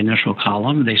initial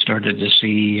column. They started to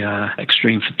see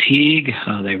extreme fatigue.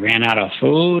 They ran out of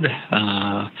food.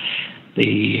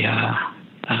 The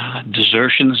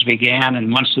desertions began,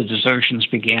 and once the desertions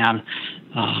began,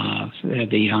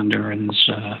 the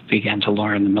Hondurans began to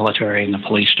learn, the military and the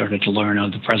police started to learn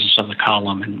of the presence of the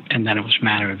column, and then it was a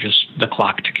matter of just the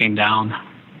clock ticking down.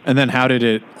 And then how did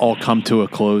it all come to a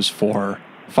close for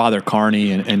Father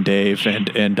Carney and Dave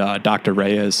and Dr.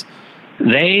 Reyes?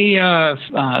 They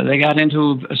got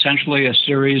into essentially a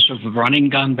series of running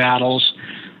gun battles.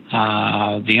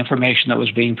 The information that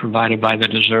was being provided by the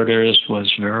deserters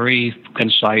was very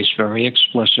concise, very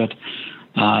explicit.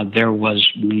 There was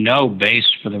no base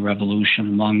for the revolution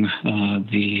among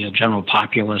the general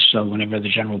populace. So whenever the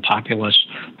general populace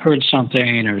heard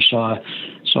something or saw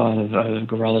the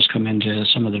guerrillas come into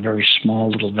some of the very small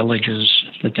little villages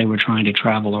that they were trying to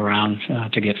travel around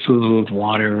to get food,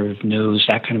 water, news,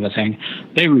 that kind of a thing,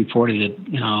 they reported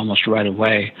it almost right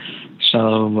away.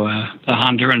 So the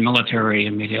Honduran military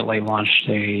immediately launched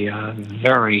a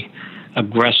very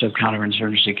aggressive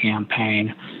counterinsurgency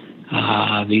campaign.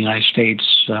 The United States,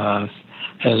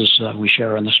 as we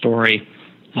share in the story,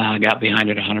 got behind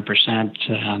it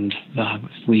 100%, and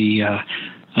we,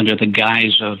 under the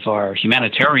guise of our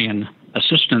humanitarian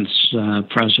assistance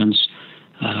presence,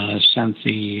 sent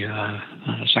the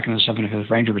 2nd and 75th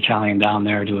Ranger Battalion down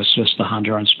there to assist the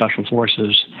Honduran Special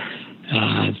Forces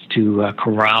to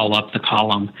corral up the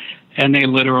column. And they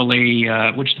literally,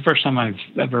 which is the first time I've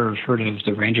ever heard of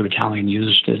the Ranger Battalion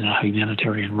used in a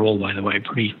humanitarian role, by the way.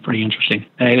 Pretty interesting.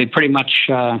 They pretty much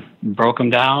broke them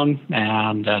down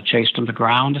and chased them to the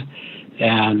ground.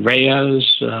 And Reyes,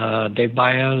 Dave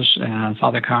Baez, and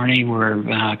Father Carney were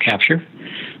captured.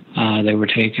 They were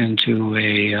taken to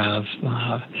a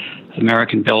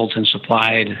American-built and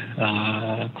supplied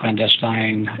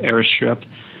clandestine airstrip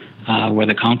where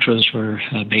the Contras were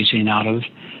basing out of,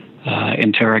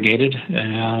 interrogated,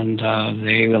 and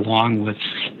they, along with,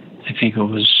 I think it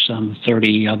was some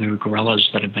 30 other guerrillas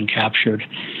that had been captured,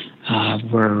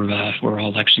 were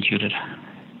all executed.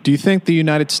 Do you think the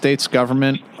United States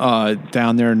government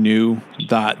down there knew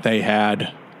that they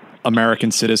had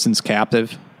American citizens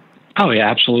captive? Oh yeah,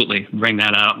 absolutely. Bring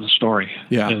that out in the story.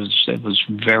 Yeah, it was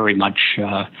very much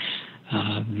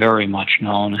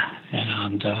known.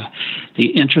 And the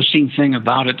interesting thing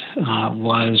about it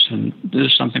was, and this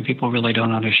is something people really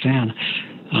don't understand,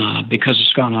 because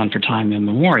it's gone on for time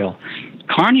immemorial.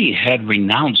 Kearny had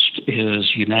renounced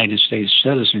his United States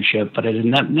citizenship, but it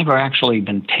had never actually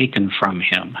been taken from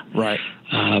him. Right.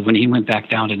 When he went back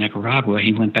down to Nicaragua,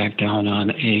 he went back down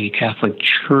on a Catholic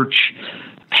Church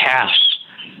pass,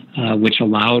 which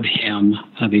allowed him,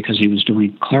 because he was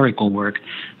doing clerical work,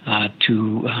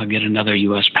 to get another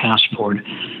U.S. passport.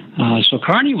 So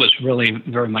Kearny was really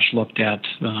very much looked at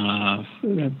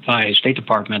by State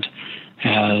Department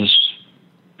as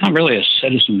not really a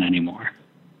citizen anymore.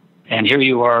 And here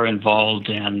you are involved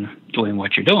in doing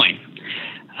what you're doing.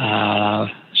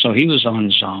 So he was on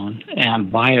his own,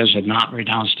 and Baez had not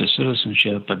renounced his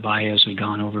citizenship, but Baez had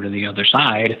gone over to the other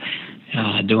side,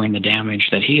 doing the damage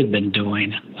that he had been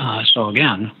doing. So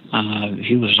again,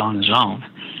 he was on his own.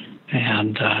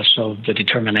 And so the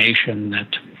determination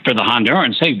that for the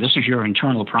Hondurans, hey, this is your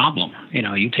internal problem.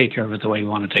 You take care of it the way you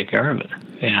want to take care of it.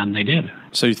 And they did.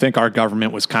 So you think our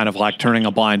government was kind of like turning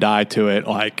a blind eye to it,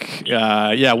 like,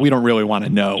 yeah, we don't really want to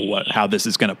know how this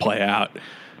is going to play out?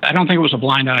 I don't think it was a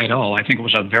blind eye at all. I think it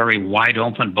was a very wide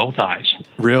open both eyes.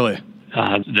 Really?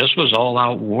 This was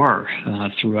all-out war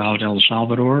throughout El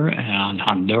Salvador and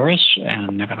Honduras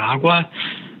and Nicaragua,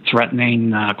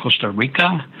 threatening Costa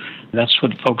Rica. That's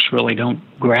what folks really don't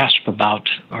grasp about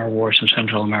our wars in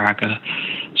Central America.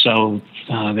 So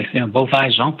both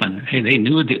eyes open. Hey, they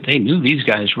knew these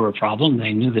guys were a problem.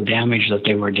 They knew the damage that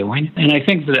they were doing. And I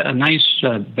think that a nice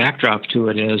backdrop to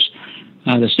it is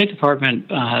the State Department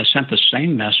sent the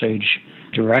same message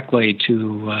directly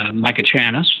to Micah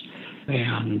Chanis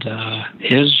and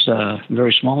his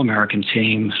very small American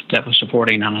team that was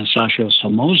supporting Anastasio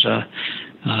Somoza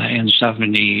in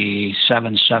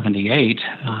 77, 78.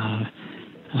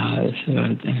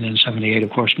 And in 78, of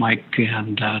course, Mike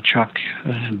and Chuck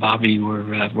and Bobby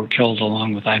were killed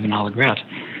along with Ivan Alegret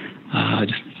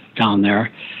down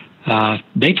there.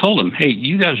 They told him, hey,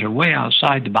 you guys are way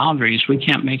outside the boundaries. We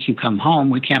can't make you come home.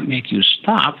 We can't make you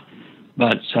stop.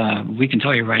 But we can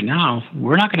tell you right now,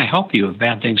 we're not going to help you if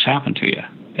bad things happen to you.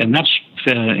 And that's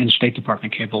in State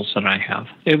Department cables that I have.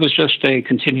 It was just a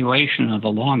continuation of a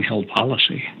long-held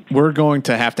policy. We're going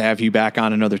to have you back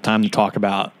on another time to talk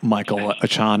about Michael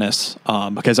Chanis,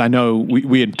 because I know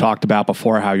we had talked about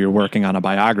before how you're working on a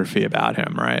biography about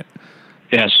him, right?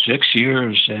 Yeah, 6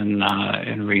 years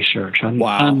in research.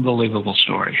 Wow. Unbelievable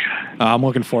story. I'm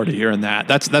looking forward to hearing that.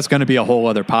 That's going to be a whole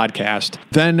other podcast.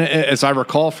 Then, as I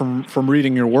recall from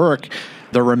reading your work,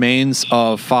 the remains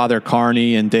of Father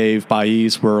Kearny and Dave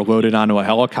Baez were loaded onto a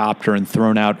helicopter and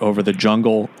thrown out over the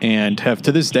jungle, and have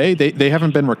to this day, they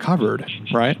haven't been recovered,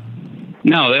 right?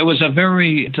 No, it was a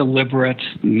very deliberate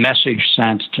message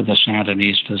sent to the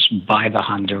Sandinistas by the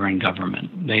Honduran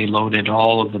government. They loaded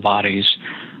all of the bodies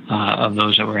of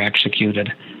those that were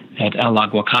executed at El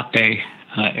Aguacate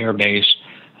Air Base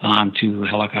onto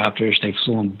helicopters. They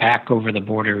flew them back over the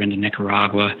border into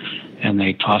Nicaragua, and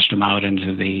they tossed them out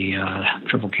into the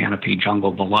triple canopy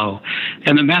jungle below.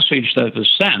 And the message that was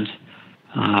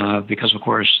sent, because of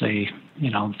course they,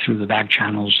 through the back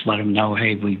channels, let them know,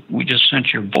 hey, we just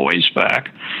sent your boys back,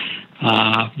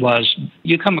 was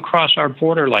you come across our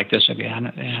border like this again,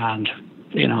 and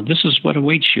this is what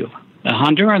awaits you. The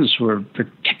Hondurans were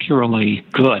particularly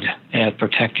good at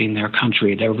protecting their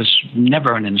country. There was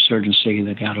never an insurgency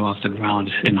that got off the ground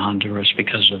in Honduras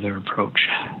because of their approach.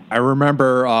 I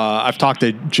remember I've talked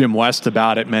to Jim West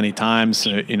about it many times,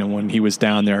 when he was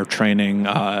down there training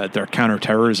their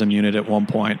counterterrorism unit at one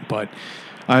point. But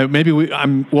maybe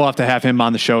we'll have to have him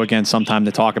on the show again sometime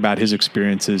to talk about his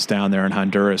experiences down there in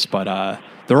Honduras. But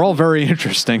they're all very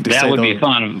interesting, that would be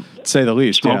fun. Say the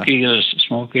least. Smokey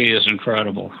is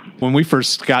incredible. When we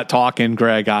first got talking,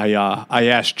 Greg, I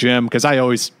asked Jim, because I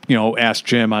always ask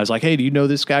Jim. I was like, hey, do you know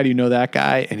this guy? Do you know that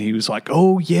guy? And he was like,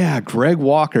 oh yeah, Greg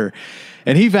Walker.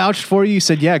 And he vouched for you. He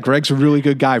said, yeah, Greg's a really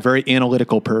good guy, very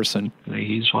analytical person.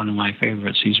 He's one of my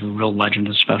favorites. He's a real legend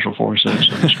of Special Forces,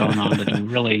 and he's going on to do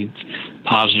really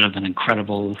positive and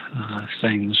incredible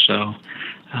things. So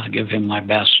give him my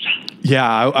best. Yeah,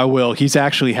 I will. He's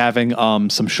actually having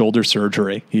some shoulder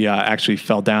surgery. He actually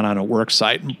fell down on a work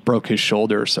site and broke his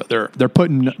shoulder. So they're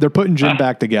putting Jim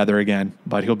back together again,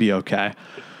 but he'll be okay.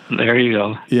 There you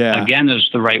go. Yeah. Again is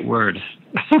the right word.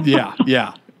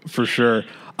 Yeah, for sure.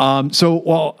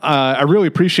 I really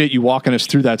appreciate you walking us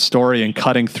through that story and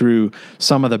cutting through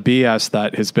some of the BS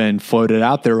that has been floated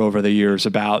out there over the years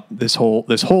about this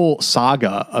whole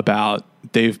saga about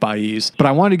Dave Baez. But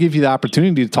I wanted to give you the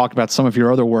opportunity to talk about some of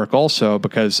your other work also,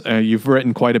 because you've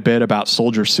written quite a bit about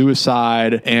soldier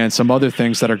suicide and some other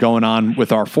things that are going on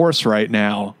with our force right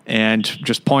now, and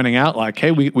just pointing out like,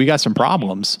 hey, we got some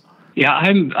problems. Yeah,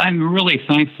 I'm really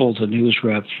thankful to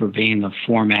NewsRep for being the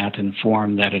format and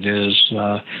form that it is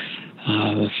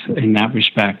in that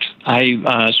respect.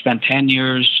 I spent 10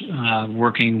 years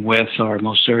working with our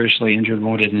most seriously injured,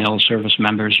 wounded, and ill service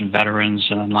members and veterans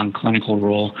in a non-clinical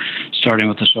role, starting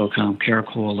with the SOCOM Care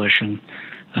Coalition.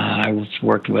 I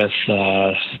worked with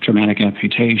traumatic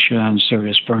amputation,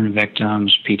 serious burn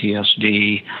victims,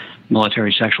 PTSD,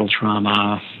 military sexual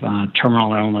trauma,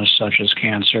 terminal illness such as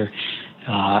cancer,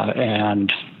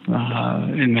 and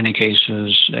in many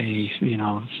cases,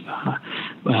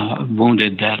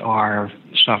 wounded that are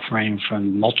suffering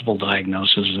from multiple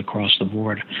diagnoses across the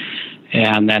board.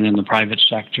 And then in the private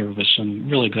sector with some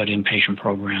really good inpatient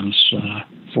programs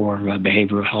for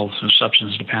behavioral health and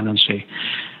substance dependency.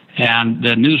 And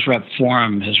the NewsRep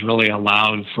Forum has really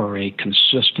allowed for a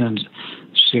consistent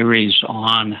series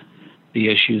on the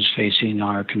issues facing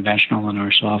our conventional and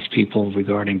our soft people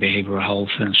regarding behavioral health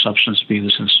and substance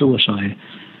abuse and suicide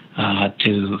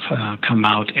to come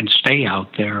out and stay out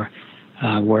there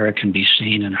where it can be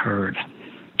seen and heard.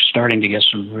 Starting to get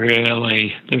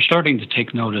they're starting to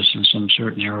take notice in some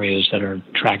certain areas that are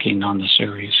tracking on the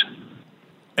series.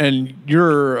 And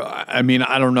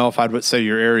I don't know if I would say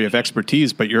your area of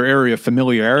expertise, but your area of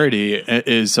familiarity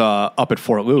is up at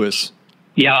Fort Lewis.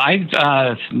 Yeah,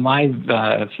 my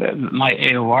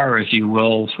AOR, if you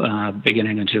will,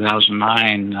 beginning in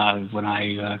 2009, when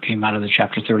I came out of the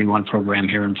Chapter 31 program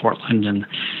here in Fort Linden,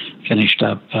 finished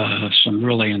up some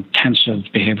really intensive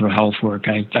behavioral health work.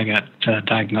 I got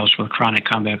diagnosed with chronic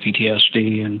combat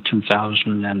PTSD in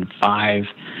 2005,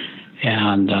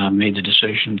 and made the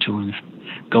decision to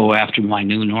go after my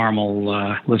new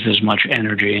normal with as much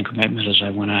energy and commitment as I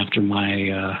went after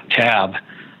my tab.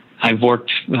 I've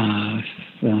worked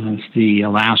the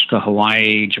Alaska,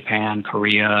 Hawaii, Japan,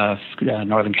 Korea,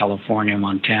 Northern California,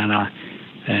 Montana,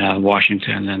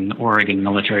 Washington, and Oregon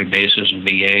military bases and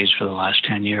VAs for the last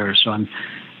 10 years. So I'm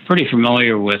pretty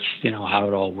familiar with how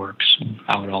it all works and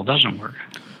how it all doesn't work.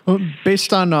 Well,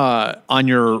 based on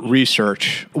your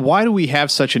research, why do we have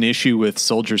such an issue with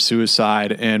soldier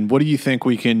suicide, and what do you think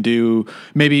we can do?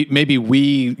 Maybe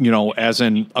we, as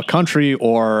in a country,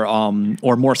 or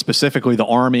more specifically the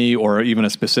Army, or even a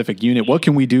specific unit. What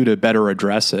can we do to better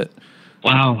address it?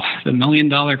 Wow, the $1 million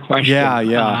question.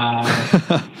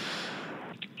 Yeah.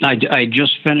 I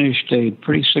just finished a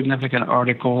pretty significant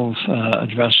article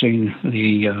addressing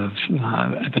the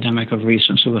epidemic of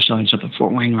recent suicides up at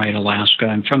Fort Wainwright, Alaska.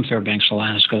 I'm from Fairbanks,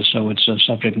 Alaska, so it's a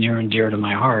subject near and dear to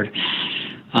my heart.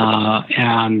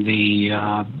 And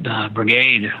the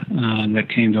brigade that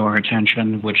came to our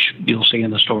attention, which you'll see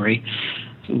in the story,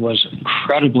 was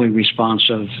incredibly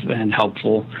responsive and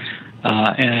helpful.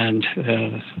 And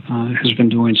has been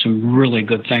doing some really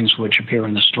good things which appear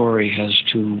in the story as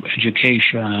to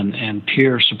education and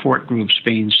peer support groups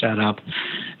being set up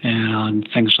and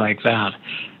things like that.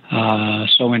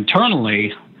 So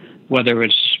internally, whether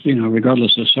it's,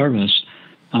 regardless of service,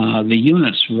 the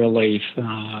units really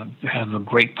have a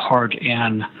great part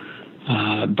in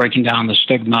breaking down the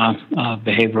stigma of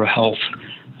behavioral health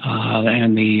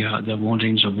and the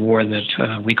woundings of war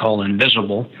that we call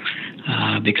invisible.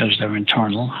 Because they're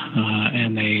internal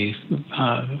and they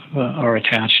are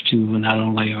attached to not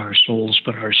only our souls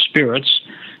but our spirits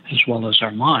as well as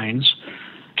our minds.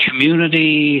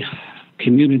 Communities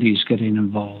getting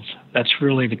involved. That's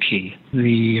really the key.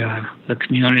 The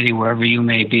community, wherever you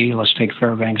may be, let's take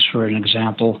Fairbanks for an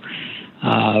example.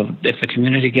 If the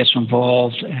community gets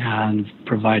involved and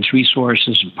provides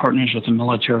resources and partners with the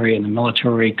military, and the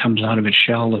military comes out of its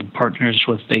shell and partners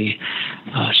with the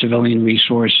civilian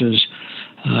resources,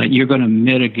 you're going to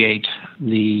mitigate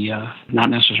not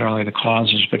necessarily the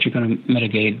causes, but you're going to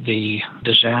mitigate the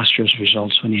disastrous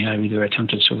results when you have either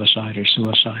attempted suicide or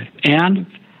suicide. And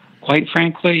quite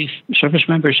frankly, service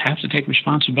members have to take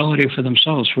responsibility for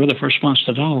themselves. We're the first ones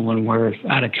to know when we're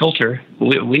out of kilter.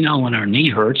 We know when our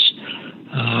knee hurts.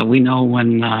 We know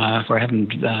when we're having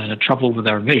trouble with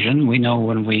our vision. We know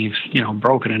when we've,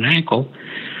 broken an ankle.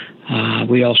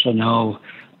 We also know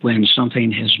when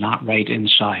something is not right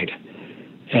inside.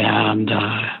 And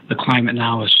the climate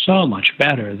now is so much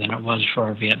better than it was for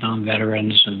our Vietnam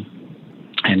veterans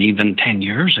and even 10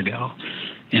 years ago,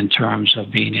 in terms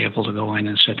of being able to go in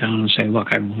and sit down and say, look,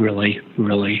 I really,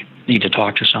 really need to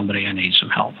talk to somebody. I need some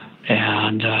help.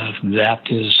 And that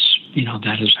is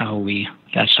how we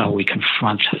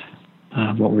confront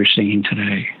what we're seeing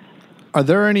today. Are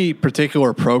there any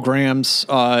particular programs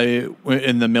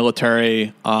in the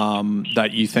military that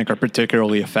you think are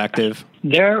particularly effective?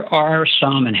 There are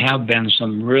some, and have been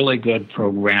some, really good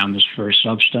programs for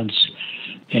substance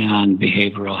and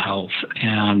behavioral health.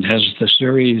 And as the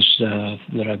series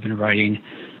that I've been writing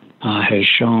has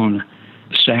shown,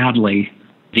 sadly,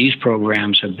 these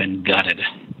programs have been gutted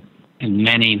in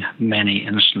many, many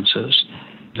instances.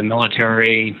 The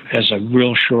military has a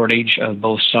real shortage of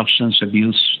both substance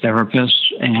abuse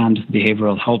therapists and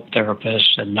behavioral health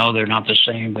therapists. And no, they're not the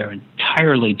same. They're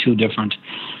entirely two different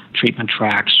treatment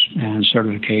tracks and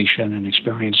certification and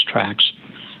experience tracks.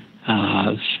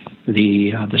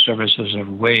 The services are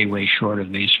way, way short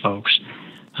of these folks.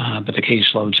 But the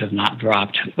caseloads have not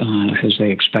dropped as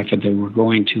they expected they were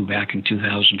going to back in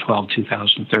 2012,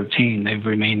 2013. They've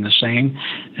remained the same,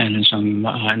 and in some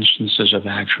instances have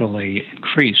actually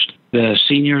increased. The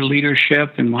senior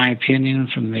leadership, in my opinion,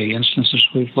 from the instances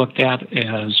we've looked at,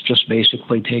 has just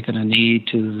basically taken a knee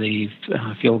to the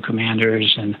field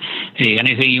commanders and, hey,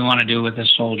 anything you want to do with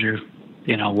this soldier,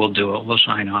 we'll do it. We'll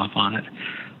sign off on it.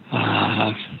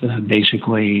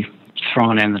 Basically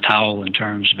thrown in the towel in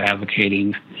terms of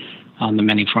advocating on the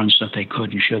many fronts that they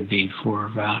could and should be for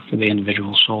the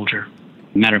individual soldier.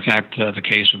 Matter of fact, the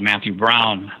case of Matthew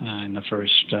Brown in the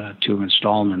first two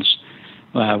installments,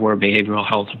 where behavioral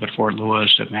health up at Fort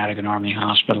Lewis at Madigan Army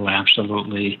Hospital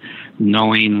absolutely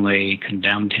knowingly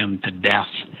condemned him to death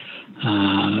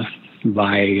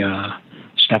by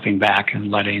stepping back and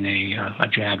letting a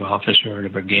JAG officer at a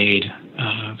brigade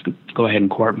go ahead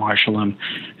and court-martial him.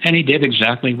 And he did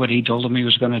exactly what he told him he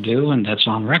was going to do, and that's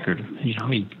on record. He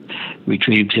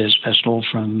retrieved his pistol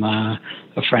from a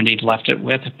friend he'd left it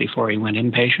with before he went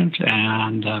inpatient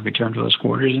and returned to his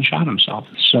quarters and shot himself.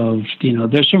 So,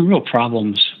 there's some real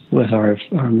problems with our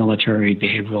military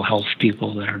behavioral health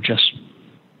people that are just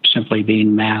simply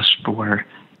being masked or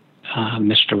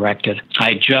misdirected.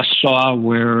 I just saw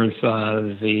where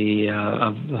the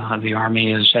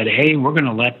Army has said, "Hey, we're going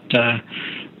to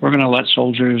let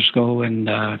soldiers go in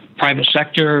the private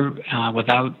sector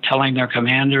without telling their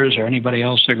commanders or anybody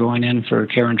else they're going in for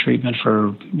care and treatment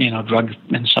for drug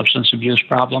and substance abuse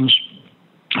problems,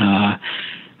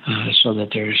 so that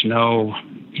there's no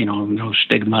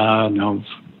stigma, no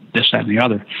this, that, and the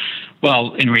other."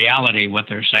 Well, in reality, what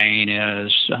they're saying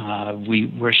is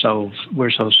we're so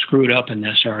screwed up in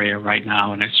this area right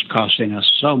now, and it's costing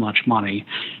us so much money,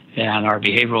 and our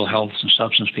behavioral health and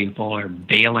substance people are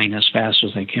bailing as fast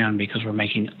as they can because we're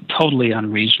making totally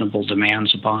unreasonable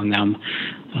demands upon them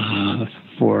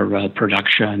for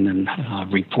production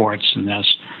and reports and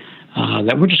this,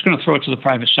 that we're just going to throw it to the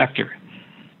private sector.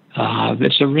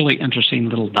 It's a really interesting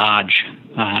little dodge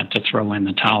to throw in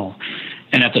the towel.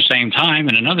 And at the same time,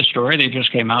 in another story, they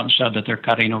just came out and said that they're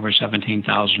cutting over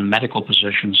 17,000 medical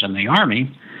positions in the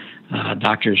Army,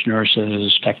 doctors,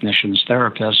 nurses, technicians,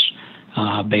 therapists,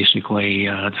 basically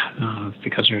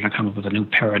because they're going to come up with a new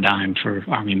paradigm for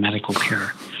Army medical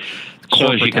care.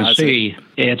 So as you can see,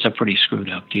 it's a pretty screwed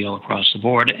up deal across the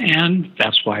board, and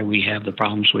that's why we have the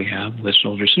problems we have with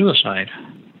soldier suicide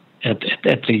at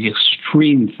the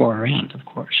extreme far end, of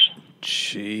course.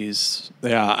 Jeez.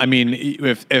 Yeah. I mean,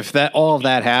 if that all of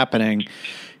that happening,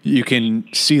 you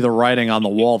can see the writing on the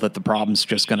wall that the problem's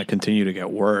just going to continue to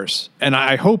get worse. And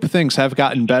I hope things have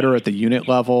gotten better at the unit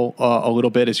level a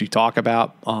little bit, as you talk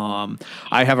about.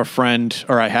 I had a friend,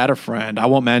 I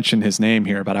won't mention his name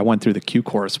here, but I went through the Q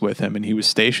course with him, and he was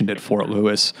stationed at Fort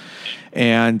Lewis.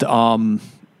 And,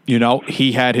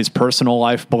 he had his personal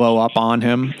life blow up on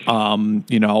him.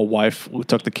 Wife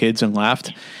took the kids and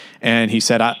left. And he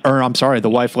said, the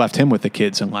wife left him with the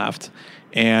kids and left.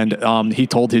 And he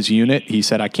told his unit, he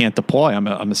said, I can't deploy. I'm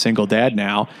a single dad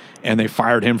now. And they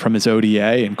fired him from his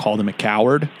ODA and called him a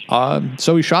coward.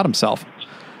 So he shot himself.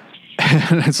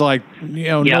 And it's like,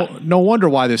 no wonder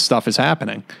why this stuff is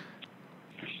happening.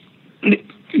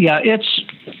 Yeah, it's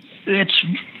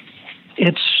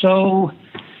so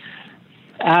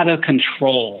out of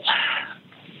control.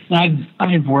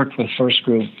 I've worked with first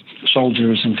group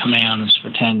soldiers and commands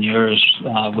for 10 years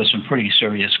with some pretty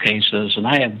serious cases, and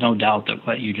I have no doubt that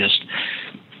what you just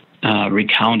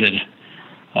recounted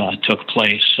took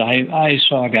place. I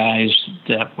saw guys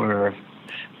that were,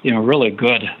 really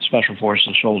good Special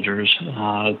Forces soldiers,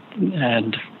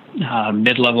 and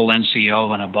mid-level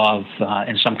NCO and above,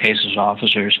 in some cases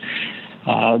officers,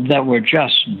 that were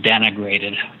just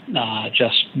denigrated,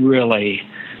 just really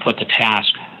put to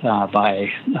task by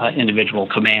individual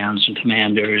commands and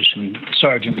commanders and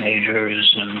sergeant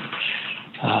majors and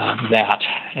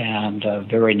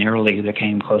very nearly they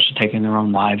came close to taking their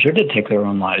own lives or did take their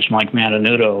own lives. Mike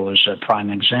Matanudo was a prime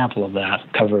example of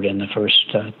that, covered in the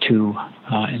first two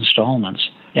installments.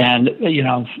 And,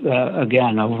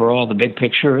 again, overall, the big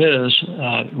picture is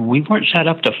we weren't set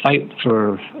up to fight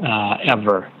for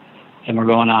ever. And we're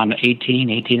going on 18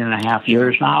 and a half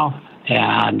years now.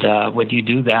 And when you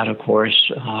do that, of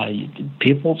course,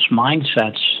 people's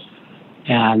mindsets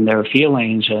and their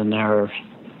feelings and their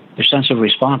sense of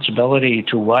responsibility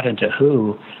to what and to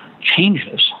who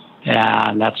changes.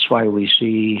 And that's why we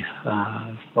see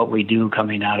what we do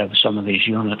coming out of some of these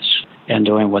units and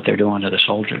doing what they're doing to the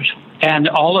soldiers. And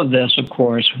all of this, of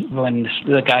course, when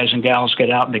the guys and gals get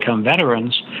out and become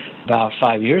veterans, about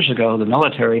 5 years ago, the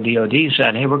military, DOD,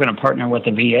 said, hey, we're going to partner with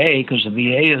the VA because the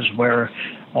VA is where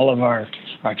all of our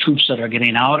troops that are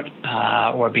getting out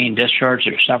or being discharged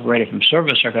or separated from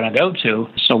service are going to go to.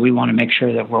 So we want to make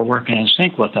sure that we're working in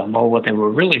sync with them. Well, what they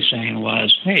were really saying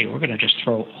was, hey, we're going to just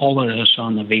throw all of this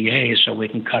on the VA so we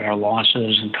can cut our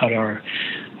losses and cut our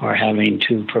having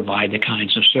to provide the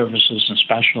kinds of services and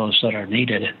specialists that are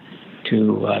needed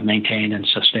to maintain and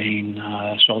sustain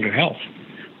soldier health.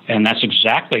 And that's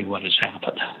exactly what has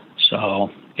happened. So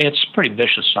it's a pretty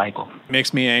vicious cycle. It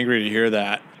makes me angry to hear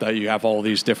that you have all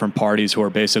these different parties who are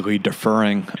basically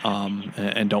deferring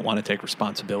and don't want to take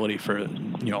responsibility for,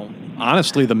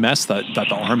 honestly, the mess that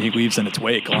the Army leaves in its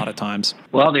wake a lot of times.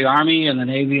 Well, the Army and the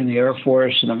Navy and the Air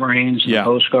Force and the Marines and the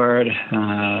Coast Guard,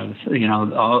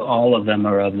 all of them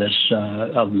are of this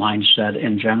of mindset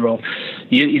in general.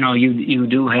 You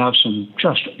do have some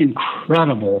just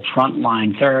incredible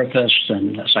frontline therapists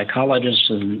and psychologists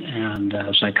and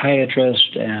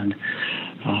psychiatrists and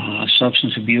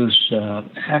substance abuse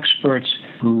experts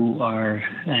who are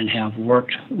and have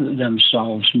worked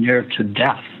themselves near to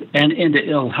death and into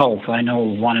ill health. I know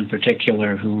one in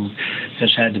particular who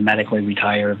has had to medically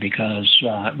retire because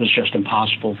it was just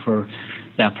impossible for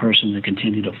that person to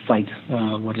continue to fight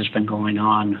what has been going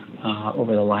on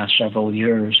over the last several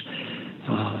years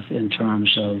in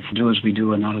terms of do as we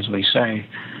do and not as we say.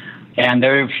 And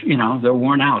they're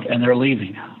worn out and they're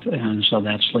leaving. And so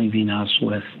that's leaving us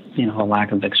with, a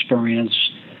lack of experience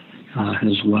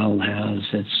as well as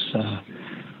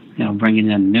it's,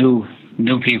 bringing in new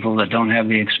people that don't have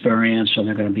the experience, and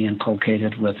they're going to be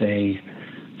inculcated with a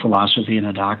philosophy and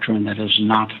a doctrine that is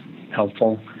not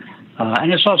helpful.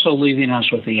 And it's also leaving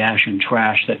us with the ash and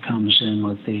trash that comes in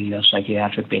with the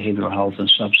psychiatric, behavioral health, and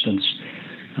substance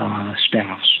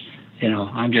staffs.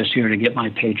 I'm just here to get my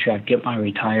paycheck, get my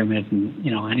retirement, and,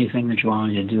 anything that you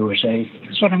want me to do or say,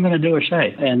 that's what I'm going to do or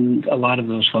say. And a lot of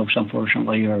those folks,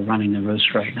 unfortunately, are running the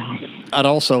roost right now. I'd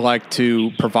also like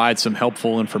to provide some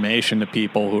helpful information to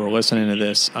people who are listening to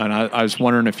this. And I was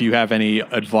wondering if you have any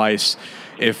advice.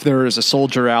 If there is a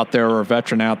soldier out there or a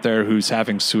veteran out there who's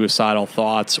having suicidal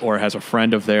thoughts or has a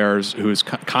friend of theirs who's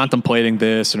contemplating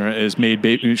this and has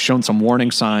shown some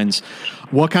warning signs,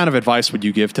 what kind of advice would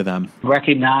you give to them?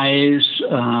 Recognize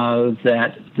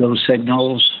that those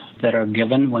signals that are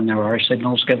given, when there are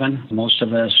signals given, most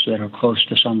of us that are close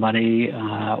to somebody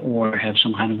or have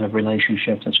some kind of a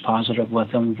relationship that's positive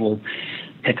with them will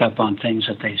pick up on things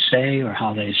that they say or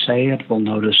how they say it. We'll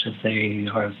notice if they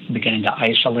are beginning to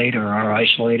isolate or are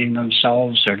isolating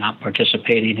themselves. They're not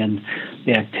participating in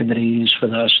the activities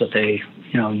with us that they,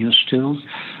 used to.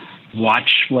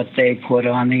 Watch what they put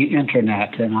on the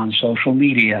internet and on social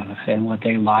media and what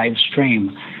they live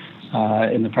stream.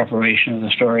 In the preparation of the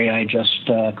story I just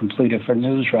completed for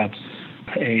NewsRep,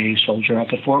 a soldier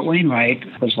up at Fort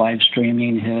Wainwright was live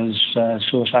streaming his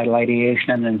suicidal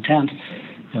ideation and intent,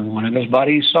 and one of his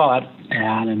buddies saw it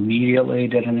and immediately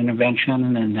did an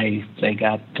intervention, and they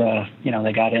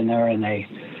got in there and they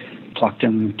plucked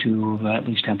him to at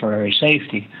least temporary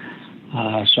safety.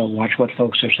 So watch what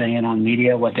folks are saying on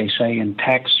media, what they say in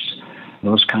text,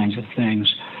 those kinds of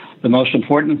things. The most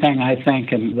important thing, I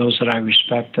think, and those that I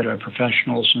respect that are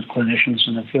professionals and clinicians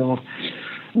in the field,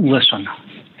 listen.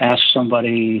 Ask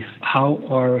somebody, how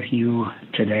are you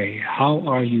today? How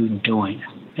are you doing?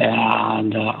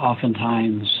 And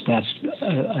oftentimes that's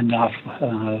enough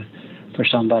for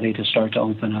somebody to start to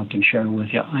open up and share with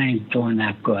you, I ain't doing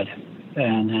that good.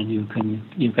 And then you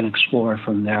can explore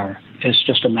from there. It's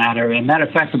just a matter of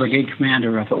fact, the brigade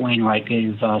commander up at Wainwright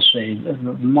gave us a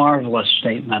marvelous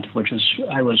statement, which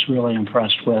I was really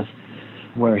impressed with,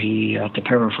 where he, to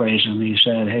paraphrase him, he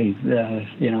said, hey,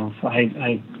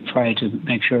 I try to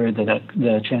make sure that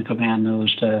the chain of command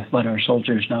knows to let our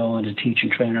soldiers know and to teach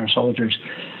and train our soldiers.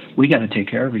 We got to take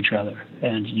care of each other,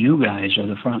 and you guys are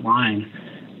the front line.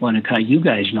 You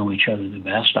guys know each other the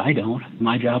best. I don't.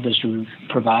 My job is to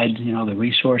provide, the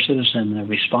resources and the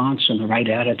response and the right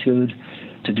attitude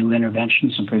to do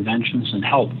interventions and preventions and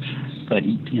help. But,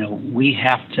 we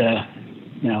have to,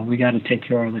 we got to take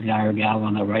care of the guy or gal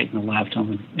on the right and the left,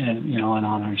 and on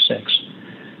our six.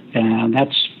 And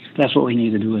that's what we need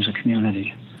to do as a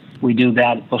community. We do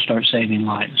that, we'll start saving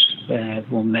lives.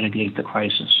 We'll mitigate the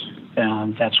crisis.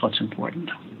 And that's what's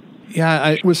important. Yeah,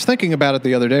 I was thinking about it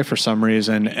the other day for some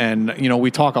reason, and we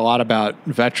talk a lot about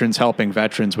veterans helping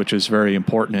veterans, which is very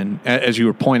important. And as you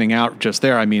were pointing out just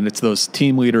there, I mean, it's those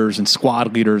team leaders and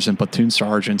squad leaders and platoon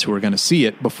sergeants who are going to see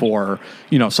it before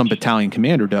some battalion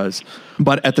commander does.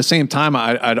 But at the same time,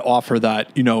 I'd offer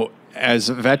that as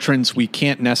veterans, we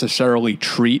can't necessarily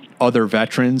treat other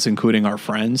veterans, including our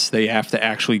friends. They have to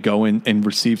actually go in and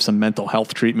receive some mental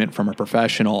health treatment from a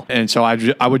professional, and so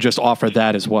I would just offer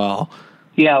that as well.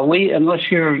 Yeah,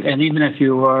 and even if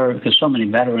you are, because so many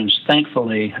veterans,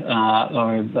 thankfully,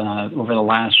 over the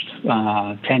last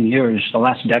 10 years, the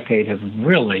last decade, have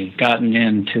really gotten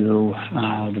into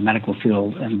the medical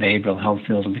field and behavioral health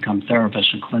field and become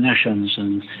therapists and clinicians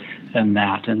and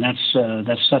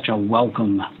that's such a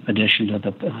welcome addition to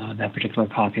that particular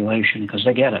population because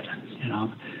they get it,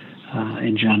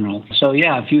 in general. So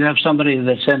yeah, if you have somebody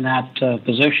that's in that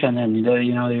position and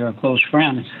you're a close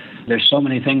friend. There's so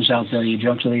many things out there. You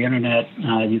jump to the internet,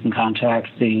 you can contact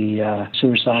the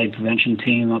suicide prevention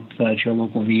team up at your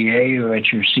local VA or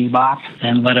at your CBOC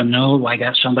and let them know, I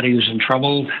got somebody who's in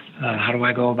trouble. How do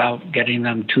I go about getting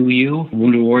them to you?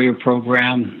 Wounded Warrior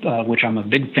program, which I'm a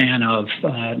big fan of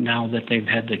now that they've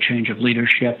had the change of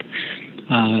leadership.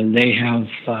 They have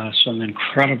some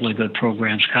incredibly good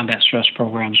programs, combat stress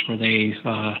programs, where they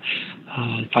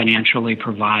financially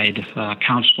provide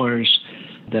counselors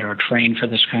that are trained for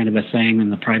this kind of a thing in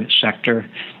the private sector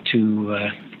to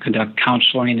conduct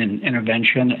counseling and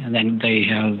intervention. And then they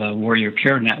have a Warrior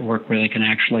Care Network where they can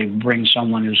actually bring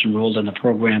someone who's enrolled in the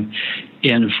program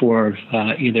in for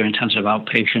either intensive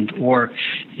outpatient or,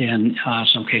 in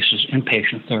some cases,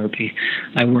 inpatient therapy.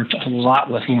 I worked a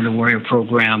lot with Wounded Warrior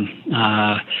program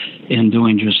in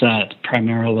doing just that,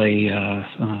 primarily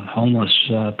homeless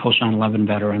post 9/11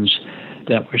 veterans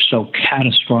that were so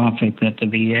catastrophic that the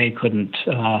VA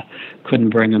couldn't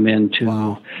bring them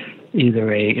into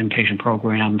either a inpatient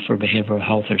program for behavioral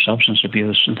health or substance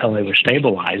abuse until they were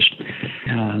stabilized.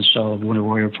 So the Wounded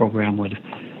Warrior program would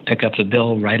pick up the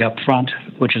bill right up front,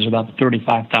 which is about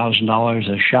 $35,000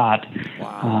 a shot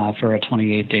for a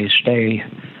 28-day stay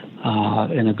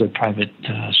in a good private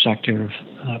sector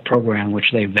program,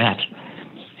 which they vet,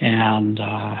 and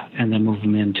then move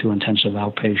them into intensive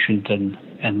outpatient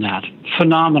and that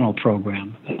phenomenal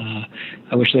program.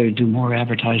 I wish they would do more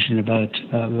advertising about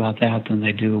that than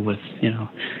they do with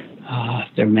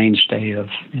their mainstay of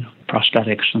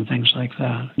prosthetics and things like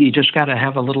that. You just got to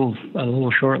have a little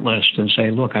short list and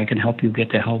say, look, I can help you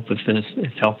get the help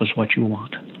if help is what you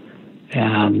want,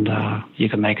 and you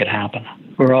can make it happen.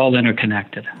 We're all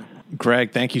interconnected.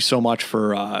 Greg, thank you so much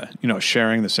for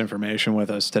sharing this information with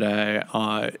us today.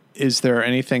 Is there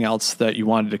anything else that you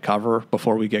wanted to cover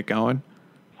before we get going?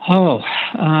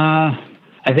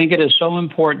 I think it is so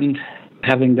important,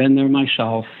 having been there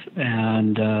myself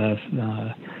and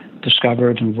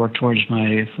discovered and worked towards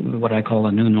what I call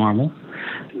a new normal,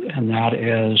 and that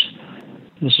is,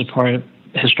 this is part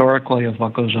historically of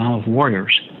what goes on with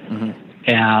warriors. Mm-hmm.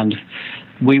 And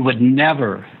we would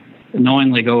never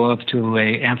knowingly go up to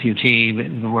a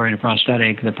amputee wearing a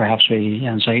prosthetic that perhaps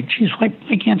and say, geez, why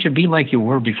can't you be like you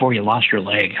were before you lost your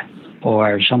leg?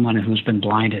 Or someone who's been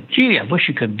blinded. Gee, I wish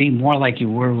you could be more like you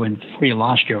were before you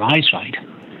lost your eyesight.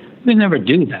 We never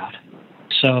do that.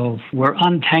 So we're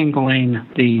untangling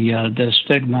the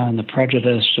stigma and the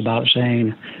prejudice about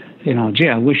saying, gee,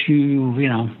 I wish you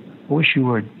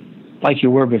were like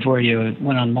you were before you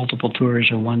went on multiple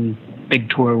tours or one big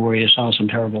tour where you saw some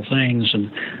terrible things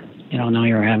and, now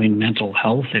you're having mental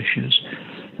health issues.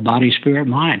 Body, spirit,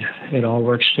 mind, it all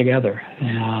works together.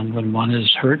 And when one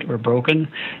is hurt or broken,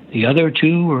 the other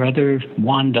two or other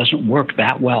one doesn't work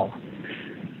that well.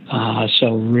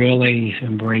 So really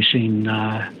embracing,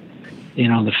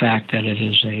 the fact that it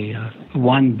is a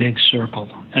one big circle,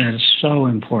 and it's so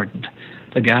important.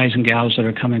 The guys and gals that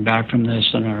are coming back from this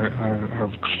and are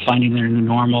finding their new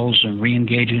normals and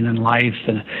re-engaging in life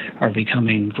and are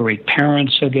becoming great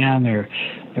parents again. They're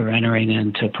They're entering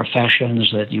into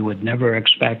professions that you would never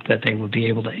expect that they would be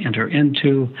able to enter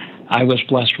into. I was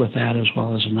blessed with that, as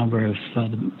well as a number of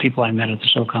the people I met at the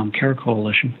SOCOM Care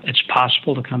Coalition. It's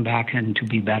possible to come back and to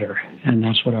be better, and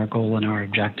that's what our goal and our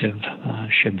objective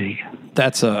should be.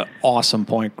 That's an awesome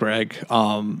point, Greg.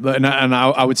 And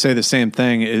I would say the same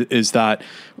thing is that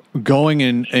going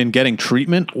and getting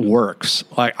treatment works.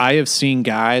 Like, I have seen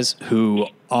guys who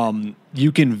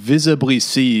you can visibly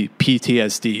see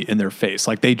PTSD in their face.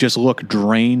 Like, they just look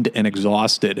drained and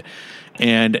exhausted.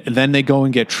 And then they go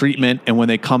and get treatment, and when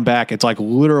they come back, it's like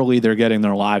literally they're getting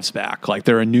their lives back. Like,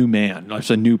 they're a new man, like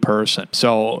a new person.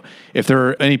 So if there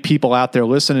are any people out there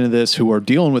listening to this who are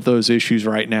dealing with those issues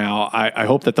right now, I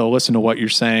hope that they'll listen to what you're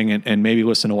saying and maybe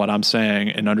listen to what I'm saying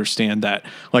and understand that,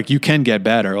 like, you can get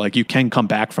better. Like, you can come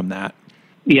back from that.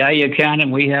 Yeah, you can.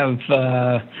 And we have,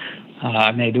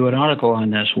 I may do an article on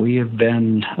this. We have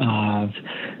been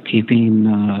keeping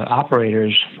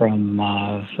operators from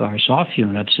our soft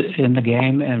units in the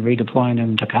game and redeploying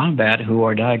them to combat who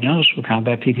are diagnosed with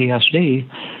combat PTSD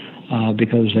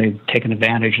because they've taken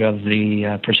advantage of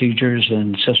the procedures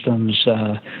and systems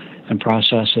and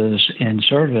processes in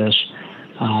service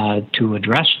to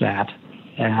address that.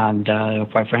 And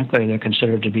quite frankly, they're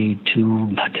considered to be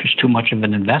there's too much of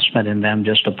an investment in them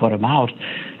just to put them out.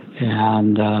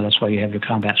 And that's why you have your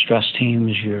combat stress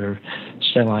teams, your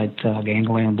stellate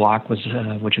ganglion block,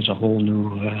 which is a whole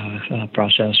new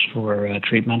process for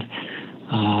treatment.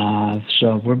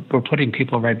 So we're putting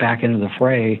people right back into the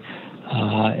fray,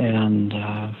 and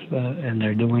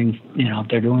they're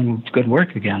doing good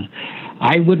work again.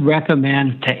 I would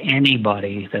recommend to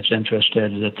anybody that's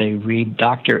interested that they read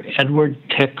Dr. Edward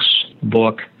Tick's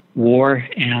book, War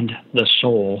and the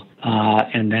Soul,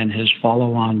 and then his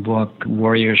follow-on book,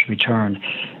 Warrior's Return.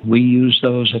 We use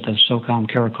those at the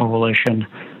SOCOM Care Coalition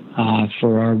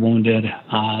for our wounded.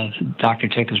 Dr.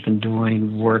 Tick has been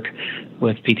doing work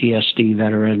with PTSD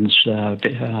veterans,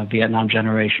 Vietnam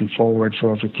Generation Forward, for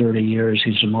over 30 years.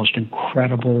 He's the most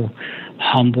incredible,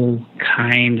 humble,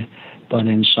 kind, but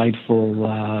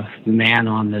insightful man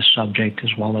on this subject,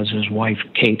 as well as his wife,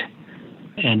 Kate.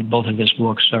 And both of his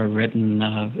books are written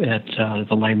at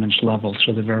the layman's level,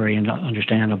 so they're very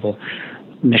understandable.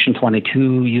 Mission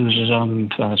 22 uses them.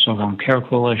 SOCOM Care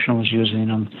Coalition was using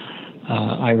them.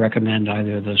 I recommend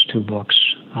either of those two books.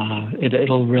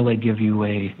 It'll really give you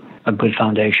a good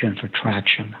foundation for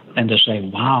traction, and to say,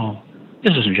 wow,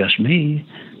 this isn't just me.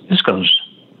 This goes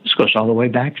all the way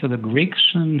back to the Greeks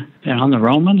and the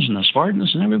Romans and the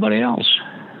Spartans and everybody else.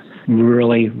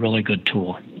 Really, really good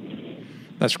tool.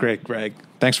 That's great, Greg.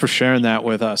 Thanks for sharing that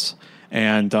with us.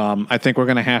 And I think we're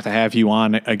going to have you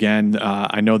on again.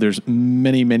 I know there's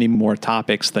many, many more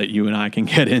topics that you and I can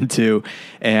get into.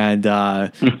 And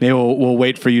maybe we'll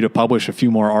wait for you to publish a few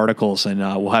more articles, and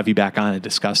we'll have you back on to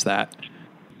discuss that.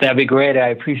 That'd be great. I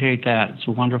appreciate that. It's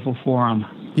a wonderful forum.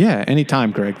 Yeah,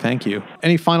 anytime, Greg. Thank you.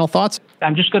 Any final thoughts?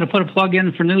 I'm just going to put a plug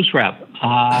in for NewsRep.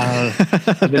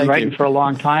 I've been writing for a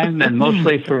long time, and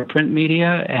mostly for print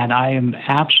media, and I am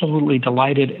absolutely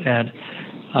delighted at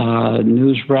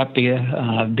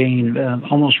NewsRep being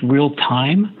almost real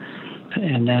time,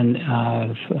 and then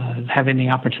having the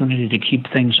opportunity to keep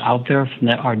things out there from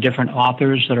our different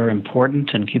authors that are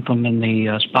important and keep them in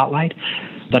the spotlight.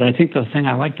 But I think the thing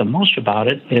I like the most about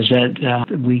it is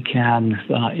that we can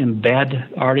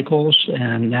embed articles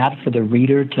and that for the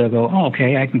reader to go, oh,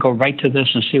 okay, I can go right to this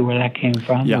and see where that came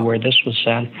from or where this was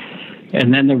said.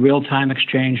 And then the real-time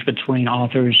exchange between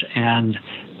authors and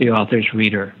the author's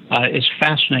reader. It's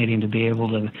fascinating to be able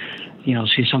to,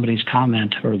 see somebody's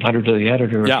comment or letter to the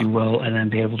editor, if you will, and then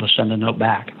be able to send a note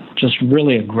back. Just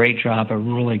really a great job, a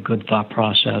really good thought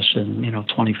process in,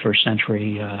 21st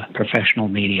century professional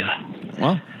media.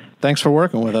 Well, thanks for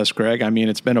working with us, Greg. I mean,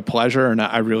 it's been a pleasure, and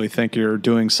I really think you're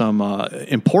doing some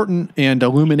important and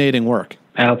illuminating work.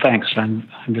 Well, thanks. I'm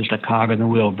just a cog in the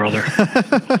wheel, brother.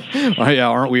 Well, yeah,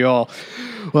 aren't we all?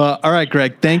 Well, all right,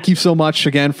 Greg, thank you so much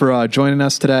again for joining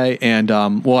us today, and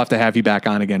we'll have to have you back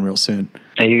on again real soon.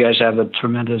 Hey, you guys have a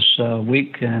tremendous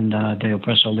week, and Deo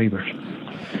Presso Liber.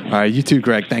 All right, you too,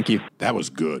 Greg. Thank you. That was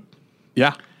good.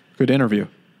 Yeah, good interview.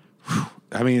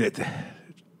 I mean,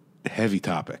 heavy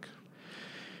topic.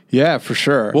 Yeah, for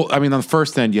sure. Well, I mean, on the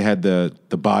first end, you had the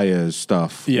Baez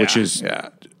stuff, which is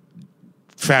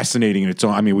fascinating in its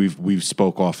own. I mean, we've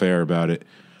spoke off air about it,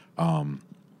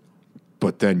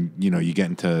 but then you get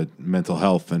into mental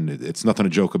health, and it's nothing to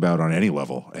joke about on any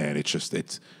level, and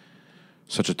it's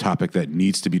such a topic that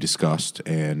needs to be discussed.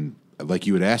 And like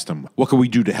you had asked him, what can we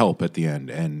do to help at the end?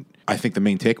 And I think the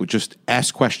main take was just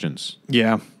ask questions.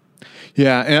 Yeah.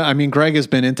 I mean, Greg has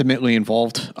been intimately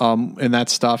involved in that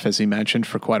stuff, as he mentioned,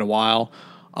 for quite a while.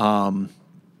 I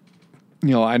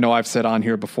know I've said on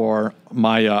here before,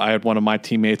 I had one of my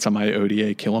teammates on my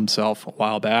ODA kill himself a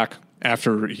while back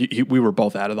after we were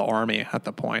both out of the Army at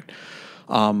the point.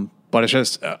 But it's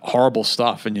just horrible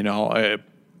stuff. And,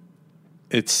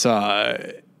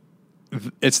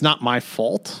 it's not my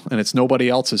fault, and it's nobody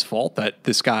else's fault that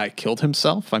this guy killed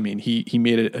himself. I mean, he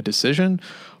made a decision,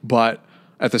 but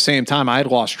at the same time, I had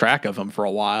lost track of him for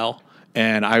a while.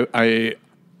 And I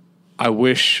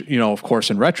wish, of course,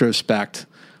 in retrospect,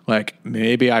 like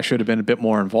maybe I should have been a bit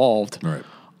more involved. Right.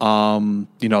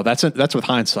 That's with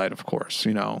hindsight, of course.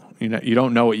 You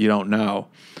don't know what you don't know.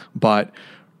 But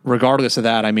regardless of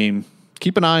that, I mean,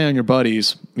 keep an eye on your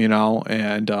buddies,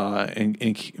 and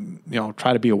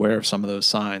try to be aware of some of those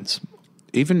signs.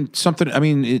 Even something, I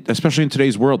mean, especially in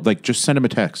today's world, like just send him a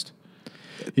text.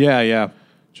 Yeah.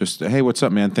 Just, hey, what's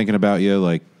up, man? Thinking about you.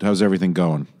 Like, how's everything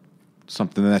going?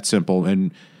 Something that simple.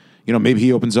 And, maybe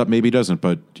he opens up, maybe he doesn't,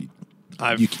 but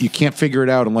you can't figure it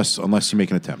out unless you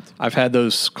make an attempt. I've had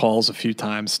those calls a few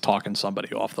times, talking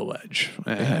somebody off the ledge.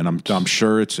 And I'm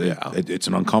sure it's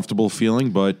an uncomfortable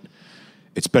feeling, but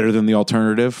it's better than the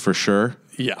alternative for sure.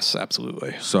 Yes,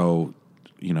 absolutely. So,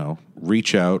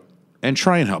 reach out and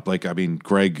try and help. Like, I mean,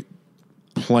 Greg,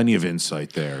 plenty of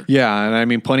insight there. Yeah, and I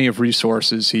mean, plenty of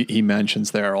resources he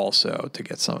mentions there also to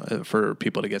get for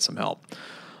people to get some help.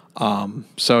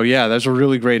 So yeah, that's a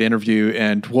really great interview,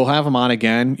 and we'll have him on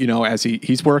again, as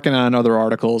he's working on other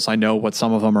articles. I know what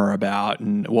some of them are about,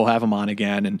 and we'll have him on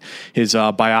again. And his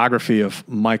biography of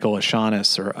Michael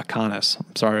Achanis,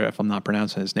 I'm sorry if I'm not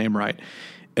pronouncing his name right,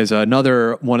 is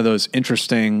another one of those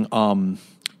interesting,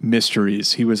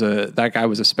 mysteries. That guy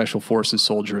was a special forces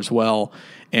soldier as well,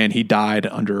 and he died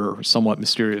under somewhat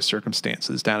mysterious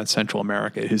circumstances down in Central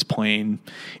America. His plane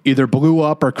either blew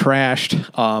up or crashed.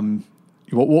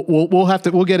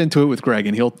 We'll get into it with Greg,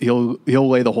 and he'll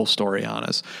lay the whole story on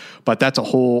us. But that's a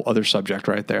whole other subject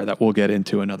right there that we'll get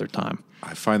into another time.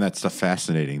 I find that stuff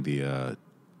fascinating. The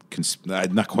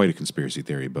not quite a conspiracy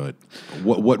theory, but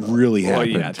what really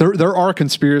happened? Yeah, there are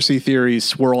conspiracy theories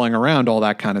swirling around all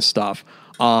that kind of stuff.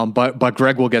 But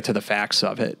Greg will get to the facts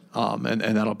of it, and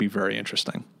that'll be very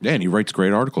interesting. Yeah, and he writes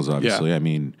great articles. Obviously, yeah. I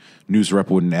mean, NewsRep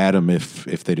wouldn't add him if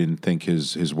they didn't think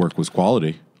his work was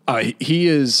quality.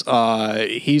 He's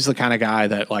the kind of guy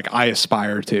that like I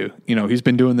aspire to. He's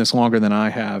been doing this longer than I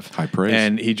have. High praise.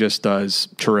 And he just does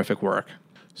terrific work.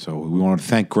 So we want to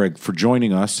thank Greg for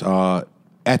joining us.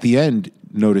 At the end,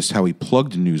 notice how he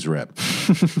plugged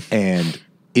NewsRep. And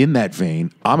in that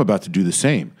vein, I'm about to do the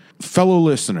same. Fellow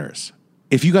listeners,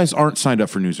 if you guys aren't signed up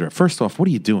for NewsRep, first off, what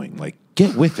are you doing? Like,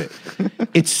 get with it.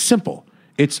 It's simple.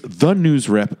 It's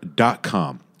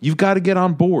thenewsrep.com. You've got to get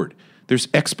on board. There's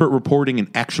expert reporting and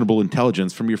actionable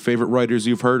intelligence from your favorite writers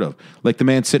you've heard of, like the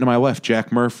man sitting to my left,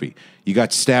 Jack Murphy. You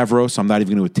got Stavros. I'm not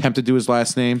even going to attempt to do his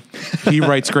last name. He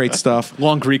writes great stuff.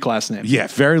 Long Greek last name. Yeah,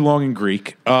 very long in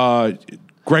Greek.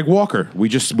 Greg Walker. We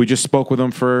just spoke with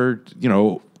him for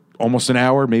almost an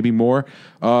hour, maybe more.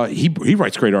 He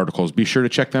writes great articles. Be sure to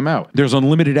check them out. There's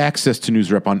unlimited access to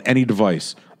NewsRep on any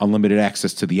device. Unlimited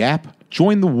access to the app.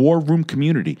 Join the War Room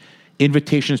community.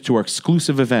 Invitations to our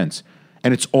exclusive events.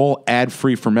 And it's all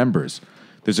ad-free for members.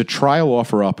 There's a trial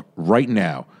offer up right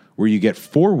now where you get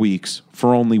 4 weeks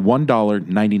for only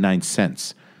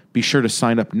 $1.99. Be sure to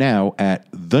sign up now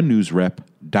at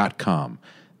thenewsrep.com.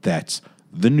 That's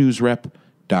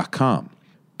thenewsrep.com.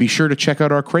 Be sure to check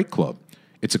out our Crate Club.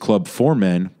 It's a club for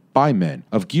men, by men,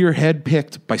 of gear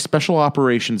handpicked by special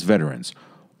operations veterans.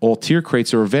 All tier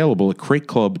crates are available at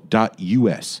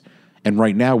crateclub.us. And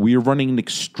right now, we are running an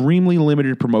extremely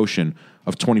limited promotion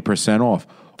of 20% off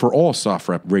for all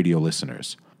SOFREP radio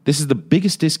listeners. This is the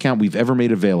biggest discount we've ever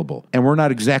made available, and we're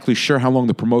not exactly sure how long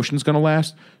the promotion is going to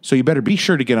last, so you better be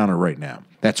sure to get on it right now.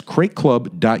 That's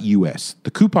crateclub.us. The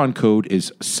coupon code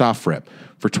is SOFREP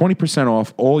for 20%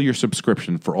 off all your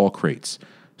subscription for all crates.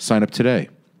 Sign up today.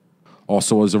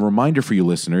 Also, as a reminder for you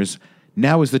listeners,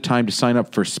 now is the time to sign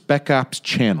up for Spec Ops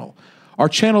Channel, our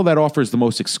channel that offers the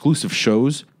most exclusive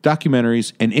shows,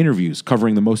 documentaries, and interviews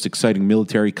covering the most exciting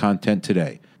military content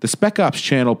today. The Spec Ops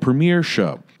Channel premiere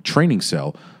show, Training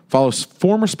Cell, follows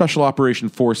former Special Operation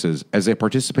Forces as they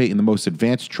participate in the most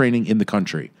advanced training in the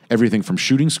country. Everything from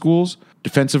shooting schools,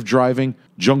 defensive driving,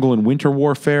 jungle and winter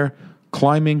warfare,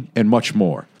 climbing, and much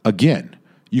more. Again,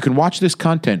 you can watch this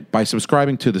content by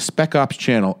subscribing to the Spec Ops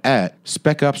Channel at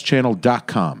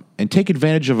specopschannel.com and take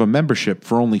advantage of a membership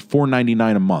for only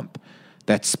 $4.99 a month.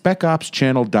 That's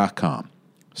specopschannel.com.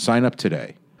 Sign up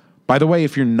today. By the way,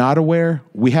 if you're not aware,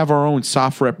 we have our own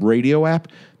SOFREP radio app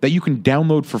that you can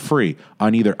download for free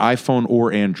on either iPhone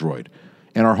or Android.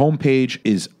 And our homepage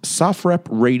is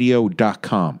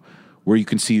sofrepradio.com, where you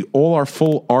can see all our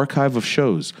full archive of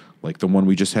shows, like the one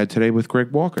we just had today with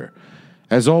Greg Walker.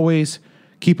 As always,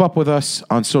 keep up with us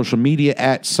on social media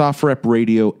at SOFREP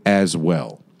Radio as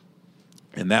well.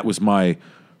 And that was my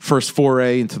first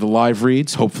foray into the live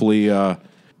reads. Hopefully,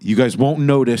 you guys won't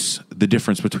notice the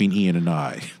difference between Ian and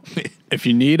I. If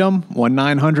you need them,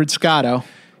 1-900-SCOTTO.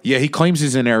 Yeah, he claims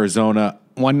he's in Arizona.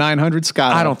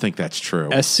 1-900-SCOTTO. I don't think that's true.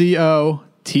 SCOTTO.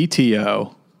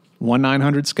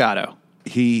 1-900-SCOTTO.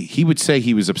 He would say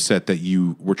he was upset that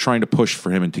you were trying to push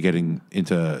for him into getting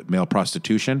into male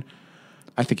prostitution.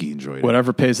 I think he enjoyed it.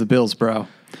 Whatever pays the bills, bro.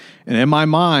 And in my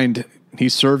mind,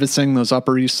 he's servicing those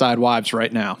Upper East Side wives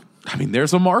right now. I mean,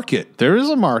 there's a market. There is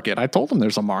a market. I told him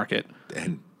there's a market.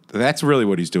 And that's really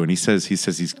what he's doing. He says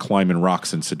he's climbing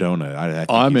rocks in Sedona. I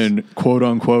think I'm in quote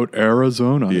unquote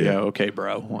Arizona. Yeah. Yeah, okay,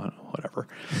 bro. Whatever.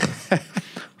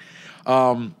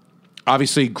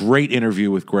 Obviously, great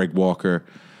interview with Greg Walker.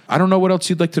 I don't know what else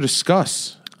you'd like to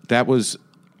discuss.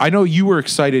 I know you were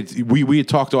excited. We had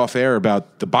talked off air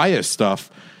about the bias stuff.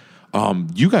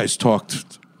 You guys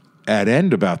talked at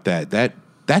end about that.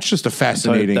 That's just a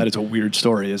fascinating. That is a weird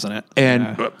story, isn't it?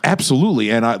 And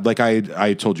absolutely. And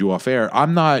I told you off air,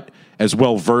 I'm not as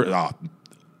well versed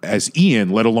as Ian,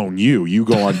 let alone you. You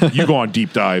go on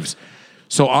deep dives.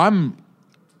 So I'm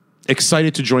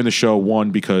excited to join the show.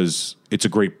 One, because it's a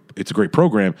great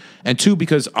program, and two,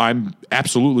 because I'm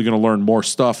absolutely going to learn more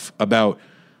stuff about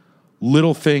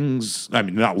little things. I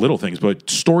mean, not little things, but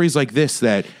stories like this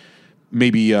that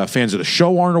maybe fans of the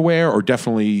show aren't aware, or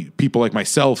definitely people like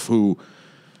myself who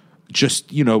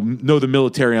just, know the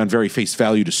military on very face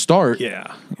value to start.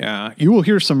 Yeah. You will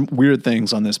hear some weird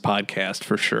things on this podcast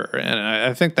for sure. And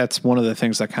I think that's one of the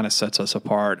things that kind of sets us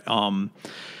apart.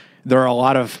 There are a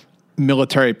lot of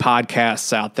military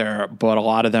podcasts out there, but a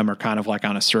lot of them are kind of like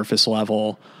on a surface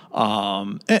level.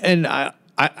 And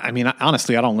I mean,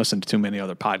 honestly, I don't listen to too many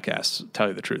other podcasts, to tell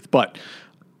you the truth. But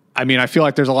I mean, I feel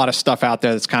like there's a lot of stuff out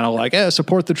there that's kind of like,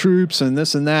 support the troops and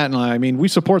this and that. And I mean, we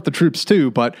support the troops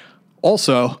too, but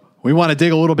also we want to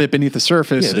dig a little bit beneath the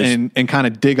surface and kind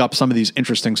of dig up some of these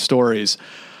interesting stories.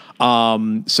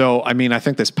 So, I mean, I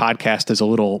think this podcast is a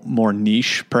little more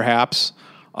niche, perhaps,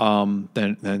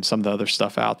 than some of the other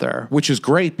stuff out there. Which is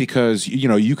great because,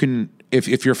 you can,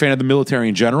 if you're a fan of the military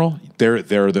in general, there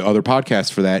are the other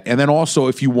podcasts for that. And then also,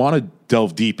 if you want to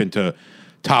delve deep into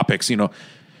topics,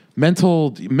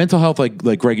 mental health,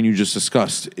 like Greg and you just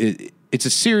discussed, it's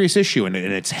a serious issue and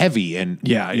it's heavy. And,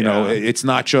 it's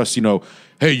not just,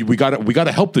 hey, we got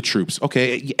to help the troops.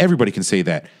 Okay, everybody can say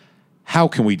that. How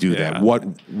can we do that?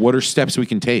 What are steps we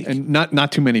can take? And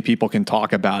not too many people can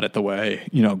talk about it the way,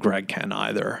 Greg can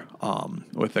either,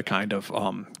 with the kind of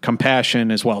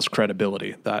compassion as well as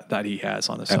credibility that he has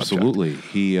on the subject. Absolutely.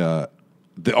 He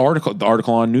the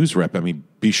article on News Rep, I mean,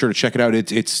 be sure to check it out.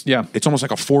 It's almost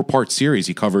like a 4-part series.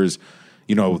 He covers,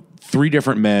 3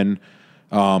 different men,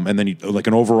 and then like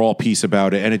an overall piece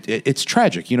about it. And it's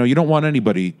tragic. You don't want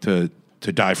anybody to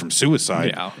die from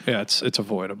suicide. Yeah, it's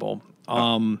avoidable.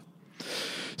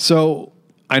 So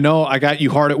I know I got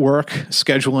you hard at work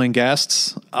scheduling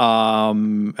guests,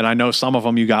 and I know some of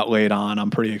them you got laid on.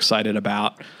 I'm pretty excited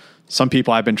about. Some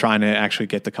people I've been trying to actually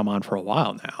get to come on for a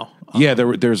while now. Yeah,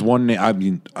 there's one. I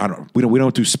mean, we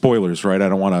don't do spoilers, right? I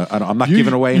don't want to. I'm not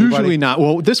giving away anybody. Usually not.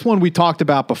 Well, this one we talked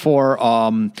about before.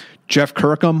 Jeff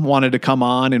Kirkham wanted to come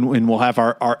on, and we'll have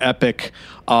our epic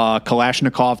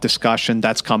Kalashnikov discussion.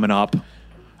 That's coming up.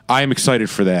 I am excited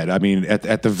for that. I mean,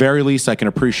 at the very least, I can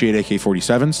appreciate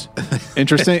AK-47s.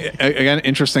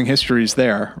 Interesting histories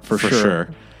there for sure.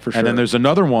 And then there's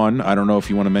another one. I don't know if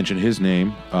you want to mention his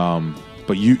name,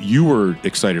 but you were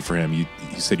excited for him. You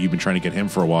said you've been trying to get him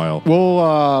for a while.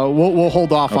 We'll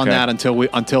hold off on that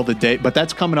until the date. But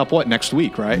that's coming up next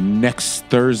week, right? Next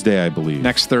Thursday, I believe.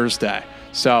 Next Thursday.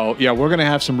 So, yeah, we're going to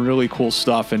have some really cool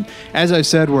stuff. And as I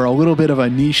said, we're a little bit of a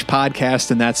niche podcast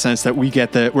in that sense that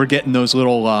we're getting those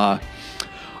little, I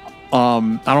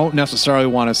don't necessarily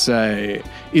want to say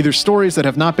either stories that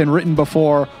have not been written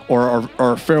before or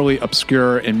are fairly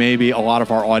obscure and maybe a lot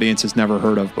of our audience has never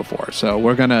heard of before. So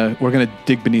we're going to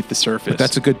dig beneath the surface. But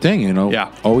that's a good thing, Yeah.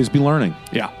 Always be learning.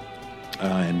 Yeah.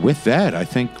 And with that, I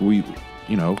think we,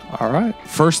 all right.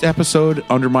 First episode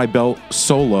under my belt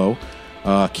solo.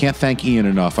 Can't thank Ian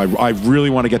enough. I really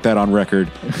want to get that on record.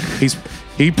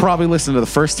 He probably listened to the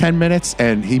first 10 minutes,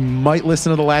 and he might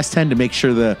listen to the last 10 to make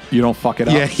sure that you don't fuck it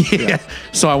up. Yeah.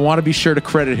 So I want to be sure to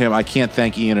credit him. I can't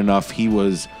thank Ian enough. He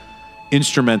was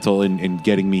instrumental in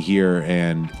getting me here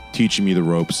and teaching me the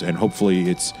ropes. And hopefully,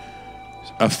 it's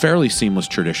a fairly seamless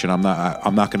tradition. I'm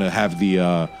not going to have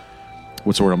the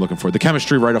what's the word I'm looking for? The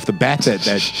chemistry right off the bat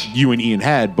that you and Ian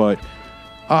had, but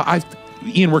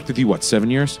Ian worked with you, what, 7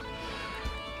 years?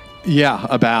 Yeah,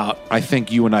 about. I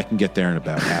think you and I can get there in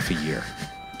about half a year.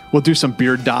 We'll do some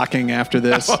beard docking after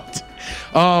this.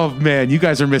 Oh, man, you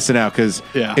guys are missing out because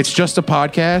it's just a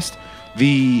podcast.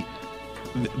 The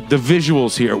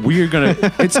visuals here,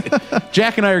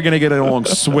 Jack and I are going to get along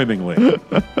swimmingly.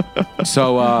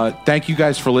 So thank you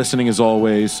guys for listening as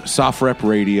always. Soft Rep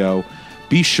Radio.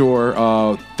 Be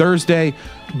sure, Thursday,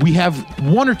 we have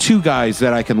one or two guys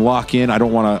that I can lock in. I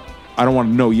don't want to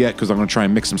know yet because I'm going to try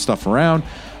and mix some stuff around.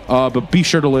 But be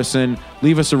sure to listen.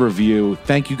 Leave us a review.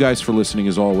 Thank you guys for listening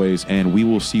as always, and we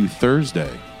will see you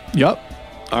Thursday. Yep.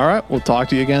 All right. We'll talk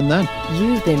to you again then.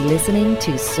 You've been listening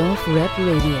to Soft Rep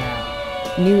Radio.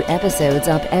 New episodes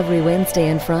up every Wednesday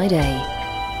and Friday.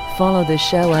 Follow the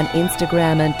show on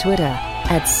Instagram and Twitter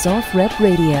at Soft Rep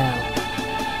Radio.